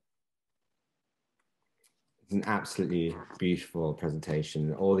could do. It's an absolutely beautiful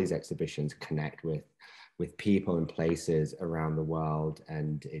presentation. All these exhibitions connect with people and places around the world,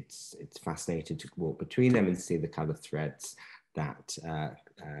 and it's fascinating to walk between them and see the kind of threads that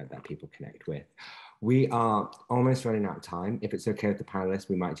people connect with. We are almost running out of time. If it's okay with the panelists,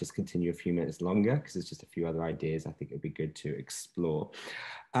 we might just continue a few minutes longer because there's just a few other ideas I think it'd be good to explore.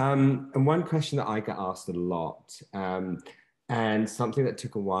 And one question that I get asked a lot, and something that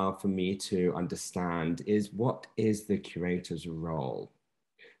took a while for me to understand, is what is the curator's role?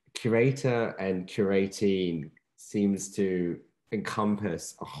 Curator and curating seems to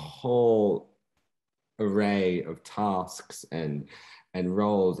encompass a whole array of tasks and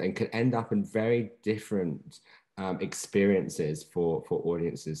roles, and could end up in very different experiences for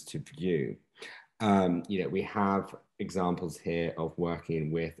audiences to view. You know, we have examples here of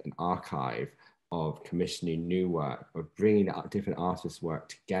working with an archive, of commissioning new work, of bringing different artists' work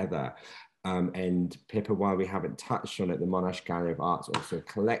together. And Pippa, while we haven't touched on it, the Monash Gallery of Art is also a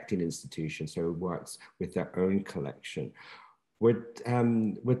collecting institution, so it works with their own collection. Would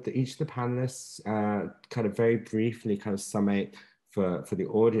each of the panelists kind of very briefly kind of summate for the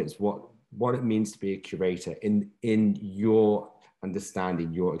audience what it means to be a curator in your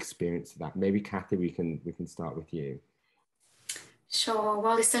understanding, your experience of that? Maybe Cathy, we can start with you. Sure.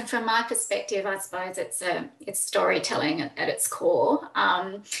 Well, listen, from my perspective, I suppose it's storytelling at its core.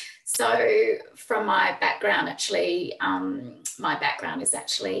 So from my background, actually, my background is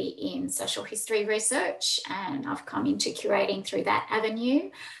actually in social history research, and I've come into curating through that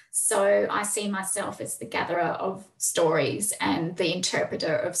avenue. So I see myself as the gatherer of stories and the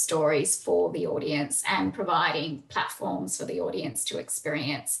interpreter of stories for the audience, and providing platforms for the audience to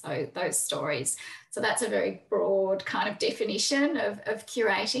experience those stories. So that's a very broad kind of definition of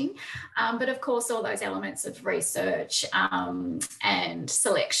curating. But of course, all those elements of research and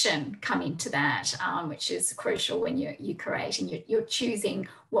selection come into that, which is crucial when you curate, and you're choosing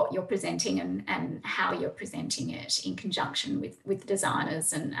what you're presenting and how you're presenting it in conjunction with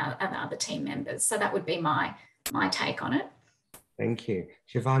designers and other team members. So that would be my take on it. Thank you.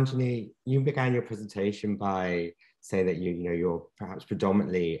 Shivanjali, you began your presentation by saying that you're perhaps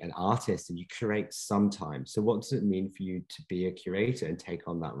predominantly an artist and you curate sometimes. So what does it mean for you to be a curator and take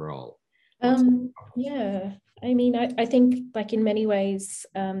on that role? Yeah, I mean, I think like in many ways,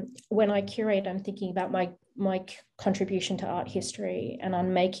 when I curate, I'm thinking about my contribution to art history, and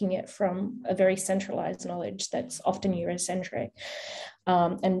I'm making it from a very centralized knowledge that's often Eurocentric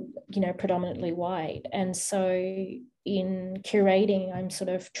and, predominantly white. And so in curating, I'm sort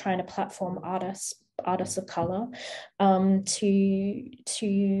of trying to platform artists of color to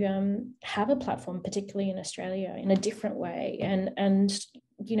have a platform, particularly in Australia, in a different way. And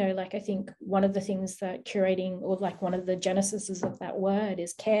like I think one of the things that curating, or like one of the genesises of that word,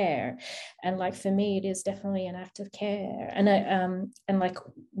 is care. And like for me, it is definitely an act of care. And like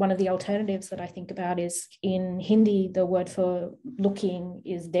one of the alternatives that I think about is in Hindi, the word for looking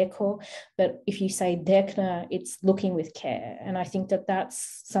is dekho, but if you say dekhna, it's looking with care. And I think that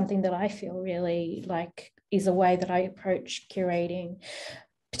that's something that I feel really like is a way that I approach curating,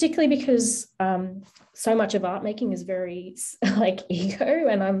 particularly because so much of art making is very like ego,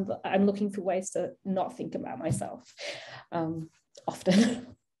 and I'm looking for ways to not think about myself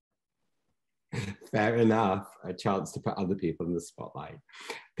often. Fair enough. A chance to put other people in the spotlight.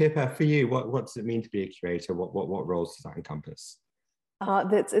 Pippa, for you, what does it mean to be a curator? What roles does that encompass?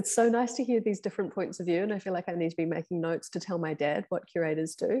 It's so nice to hear these different points of view, and I feel like I need to be making notes to tell my dad what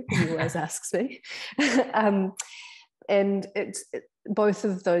curators do. He always asks me. And both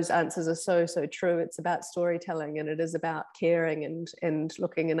of those answers are so true. It's about storytelling, and it is about caring and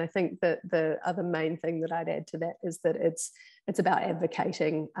looking. And I think that the other main thing that I'd add to that is that it's about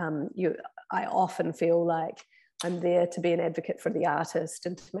advocating. I often feel like I'm there to be an advocate for the artist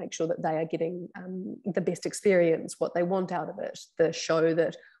and to make sure that they are getting the best experience, what they want out of it, the show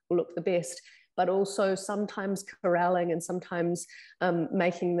that will look the best, but also sometimes corralling and sometimes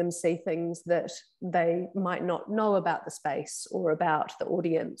making them see things that they might not know about the space or about the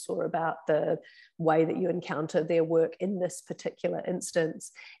audience or about the way that you encounter their work in this particular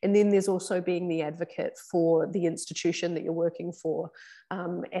instance. And then there's also being the advocate for the institution that you're working for.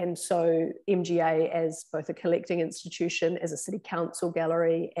 And so MGA, as both a collecting institution, as a city council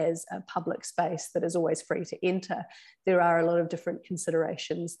gallery, as a public space that is always free to enter, there are a lot of different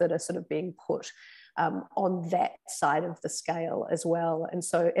considerations that are sort of being put on that side of the scale as well. And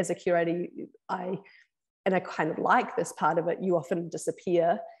so as a curator, I kind of like this part of it. You often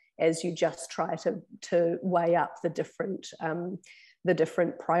disappear as you just try to weigh up the different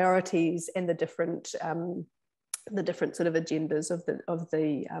priorities and the different sort of agendas of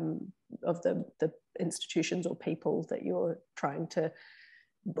the institutions or people that you're trying to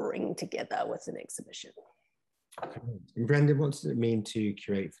bring together with an exhibition. And Brendan, what does it mean to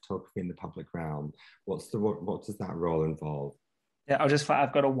curate photography in the public realm? What does that role involve? Yeah,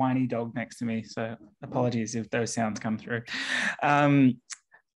 I've got a whiny dog next to me, so apologies if those sounds come through.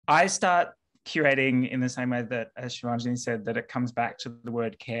 I start curating in the same way that, as Shivanjali said, that it comes back to the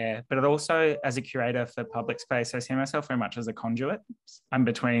word care, but it also, as a curator for public space, I see myself very much as a conduit. I'm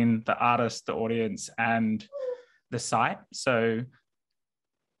between the artist, the audience, and the site. So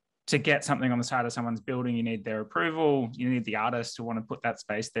to get something on the side of someone's building, you need their approval. You need the artist to want to put that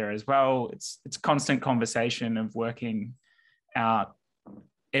space there as well. It's constant conversation of working out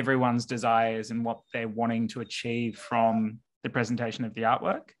everyone's desires and what they're wanting to achieve from the presentation of the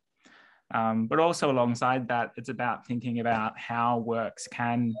artwork. But also alongside that, it's about thinking about how works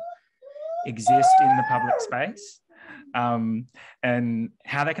can exist in the public space, and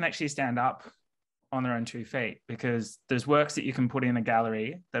how they can actually stand up on their own 2 feet, because there's works that you can put in a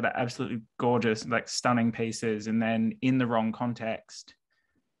gallery that are absolutely gorgeous, like stunning pieces, and then in the wrong context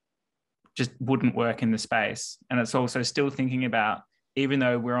just wouldn't work in the space. And it's also still thinking about, even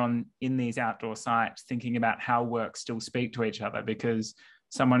though we're in these outdoor sites, thinking about how works still speak to each other, because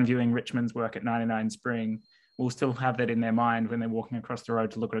someone viewing Richmond's work at 99 Spring will still have that in their mind when they're walking across the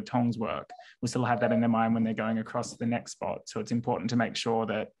road to look at a Tong's work. Will still have that in their mind when they're going across to the next spot. So it's important to make sure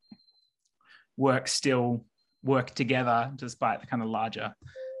that works still work together despite the kind of larger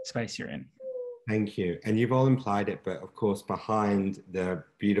space you're in. Thank you. And you've all implied it, but of course, behind the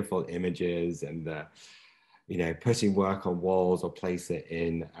beautiful images and the, putting work on walls or place it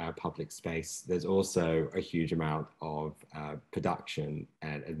in public space, there's also a huge amount of production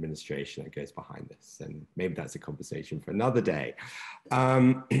and administration that goes behind this. And maybe that's a conversation for another day.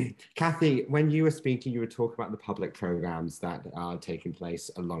 Cathy, when you were speaking, you were talking about the public programs that are taking place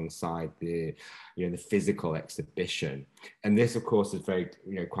alongside the, the physical exhibition. And this, of course, is very,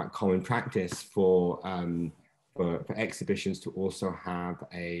 quite common practice for exhibitions to also have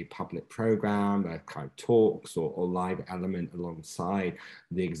a public program, a kind of talks or live element alongside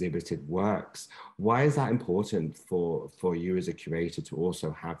the exhibited works. Why is that important for you as a curator to also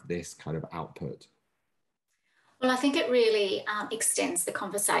have this kind of output? Well, I think it really extends the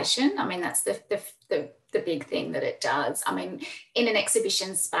conversation. I mean, that's the big thing that it does. I mean, in an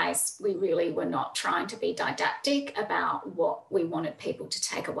exhibition space, we really were not trying to be didactic about what we wanted people to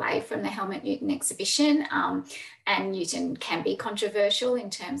take away from the Helmut Newton exhibition. And Newton can be controversial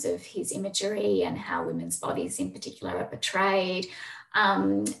in terms of his imagery and how women's bodies in particular are portrayed.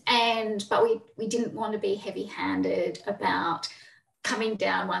 But we didn't want to be heavy-handed about coming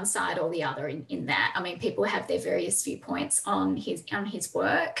down one side or the other in that. I mean, people have their various viewpoints on his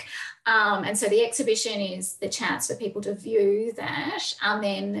work. And so the exhibition is the chance for people to view that, and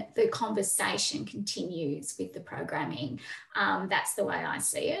then the conversation continues with the programming. That's the way I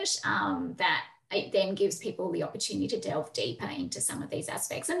see it, that it then gives people the opportunity to delve deeper into some of these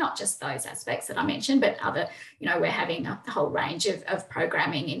aspects, and not just those aspects that I mentioned, but other, we're having a whole range of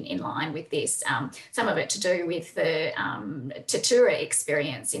programming in line with this. Some of it to do with the Tatura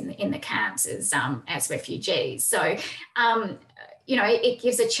experience in the camps as refugees. So, it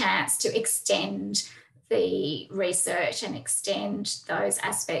gives a chance to extend the research and extend those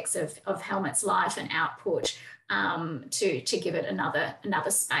aspects of Helmut's life and output to give it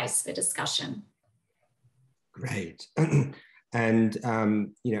another space for discussion. Great. And,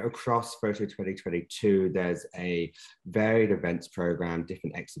 across Photo 2022, there's a varied events program.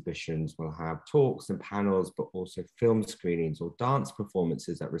 Different exhibitions will have talks and panels, but also film screenings or dance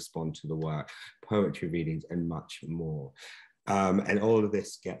performances that respond to the work, poetry readings, and much more. And all of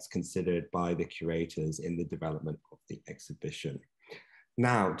this gets considered by the curators in the development of the exhibition.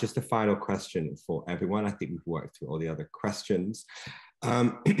 Now, just a final question for everyone. I think we've worked through all the other questions.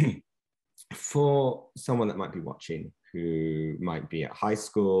 For someone that might be watching, who might be at high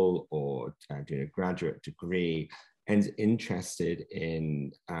school or doing a graduate degree and is interested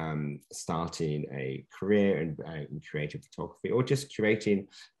in starting a career in creative photography, or just curating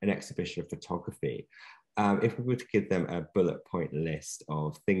an exhibition of photography, if we were to give them a bullet point list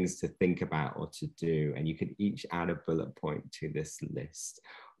of things to think about or to do, and you could each add a bullet point to this list,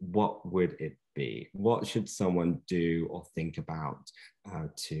 what would it be? What should someone do or think about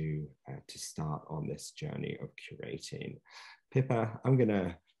to start on this journey of curating? Pippa, I'm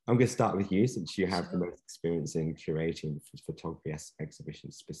gonna start with you, since you have the most experience in curating photography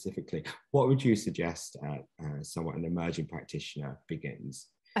exhibitions specifically. What would you suggest someone, an emerging practitioner, begins?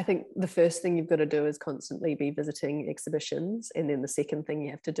 I think the first thing you've got to do is constantly be visiting exhibitions, and then the second thing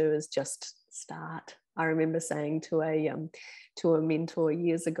you have to do is just start. I remember saying to a mentor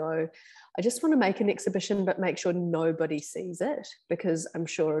years ago, I just want to make an exhibition, but make sure nobody sees it, because I'm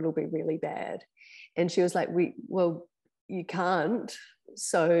sure it'll be really bad. And she was like, well, you can't.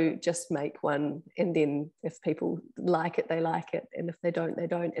 So just make one, and then if people like it, they like it, and if they don't, they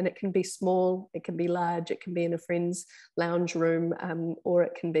don't. And it can be small, it can be large, it can be in a friend's lounge room, or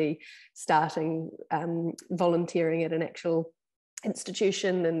it can be starting volunteering at an actual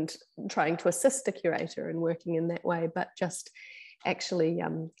institution and trying to assist a curator and working in that way, but just actually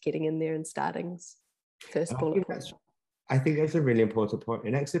getting in there and starting first bullet point. I think that's a really important point.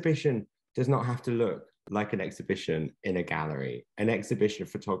 An exhibition does not have to look like an exhibition in a gallery. An exhibition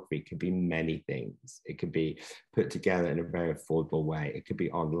of photography can be many things. It could be put together in a very affordable way. It could be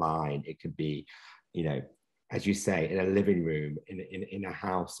online. It could be, you know, as you say, in a living room, in a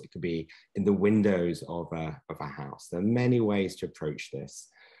house. It could be in the windows of a house. There are many ways to approach this.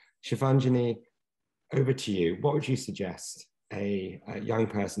 Shivanjali, over to you. What would you suggest a young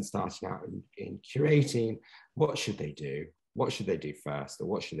person starting out in curating? What should they do? What should they do first, or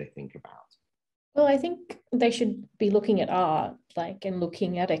what should they think about? Well, I think they should be looking at art, like, and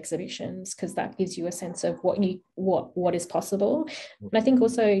looking at exhibitions, because that gives you a sense of what is possible. And I think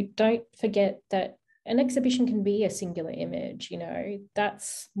also, don't forget that an exhibition can be a singular image, you know,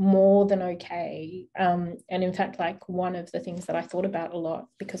 that's more than okay. And in fact, like, one of the things that I thought about a lot,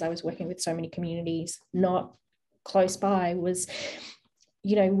 because I was working with so many communities not close by, was,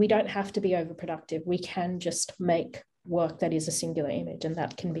 you know, we don't have to be overproductive. We can just make work that is a singular image, and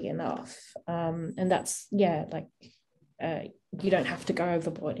that can be enough. And that's, yeah, like, you don't have to go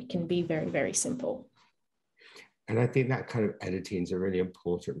overboard. It can be very, very simple. And I think that kind of editing is a really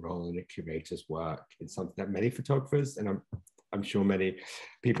important role in a curator's work. It's something that many photographers, and I'm sure many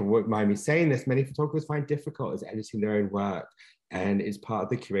people won't mind me saying this, many photographers find difficult, is editing their own work. And it's part of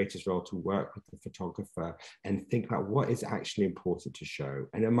the curator's role to work with the photographer and think about what is actually important to show.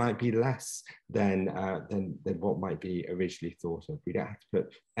 And it might be less than what might be originally thought of. We don't have to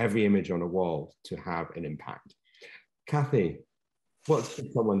put every image on a wall to have an impact. Cathy, what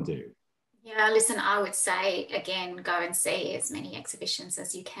should someone do? Yeah, listen, I would say, again, go and see as many exhibitions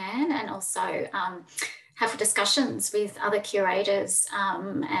as you can, and also have discussions with other curators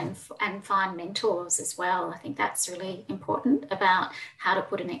and find mentors as well. I think that's really important about how to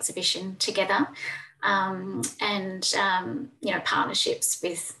put an exhibition together, and you know, partnerships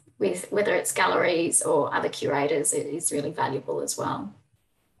with whether it's galleries or other curators is really valuable as well.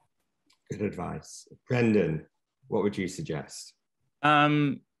 Good advice. Brendan, what would you suggest?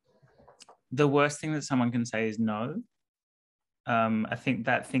 The worst thing that someone can say is no. I think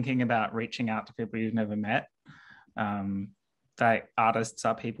that thinking about reaching out to people you've never met, that artists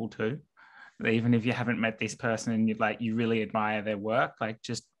are people too. Even if you haven't met this person and you really admire their work, like,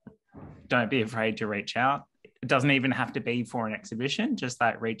 just don't be afraid to reach out. It doesn't even have to be for an exhibition. Just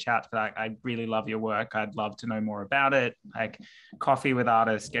like, reach out to, like, I really love your work. I'd love to know more about it. Like, coffee with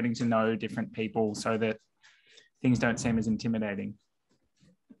artists, getting to know different people so that things don't seem as intimidating.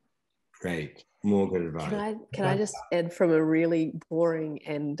 Great. More good advice. Can I just add, from a really boring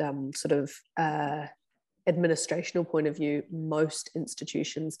and sort of administrational point of view, most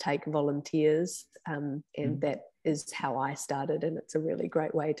institutions take volunteers, and that is how I started, and it's a really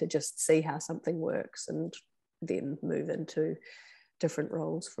great way to just see how something works and then move into different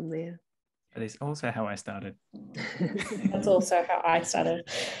roles from there. That is also how I started. That's also how I started.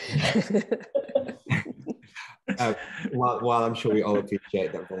 While I'm sure we all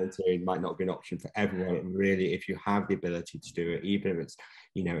appreciate that volunteering might not be an option for everyone, really, if you have the ability to do it, even if it's,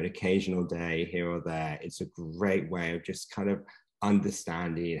 you know, an occasional day here or there, it's a great way of just kind of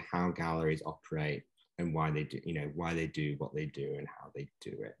understanding how galleries operate and why they do, you know, why they do what they do and how they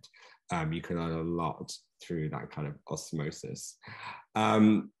do it. You can learn a lot through that kind of osmosis.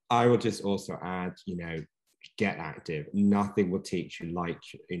 I will just also add, you know, get active. Nothing will teach you, like,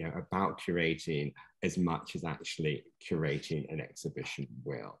 you know, about curating as much as actually curating an exhibition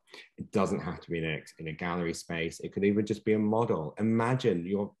will. It doesn't have to be in a gallery space. It could even just be a model. Imagine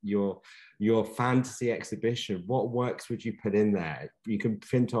your fantasy exhibition. What works would you put in there? You can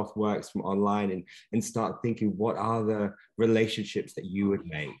print off works from online and start thinking, what are the relationships that you would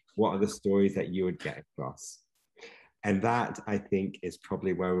make? What are the stories that you would get across? And that, I think, is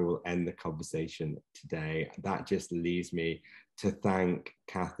probably where we will end the conversation today. That just leaves me to thank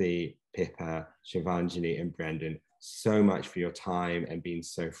Cathy, Pippa, Shivanjali, and Brendan so much for your time and being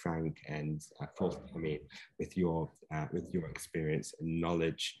so frank and forthcoming with your experience and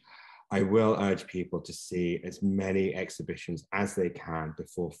knowledge. I will urge people to see as many exhibitions as they can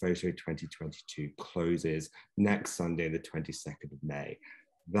before Photo 2022 closes next Sunday, the 22nd of May.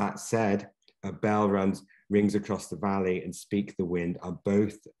 That said, a bell rings across the valley and Speak the Wind are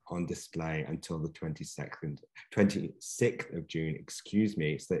both on display until the 26th of June, excuse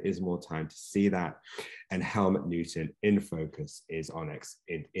me. So there is more time to see that. And HELMUT NEWTON in Focus is on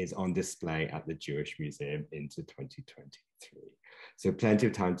display at the Jewish Museum into 2023. So plenty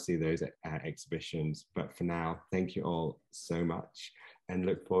of time to see those exhibitions. But for now, thank you all so much and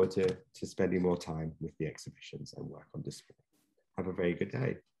look forward to spending more time with the exhibitions and work on display. Have a very good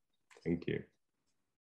day. Thank you.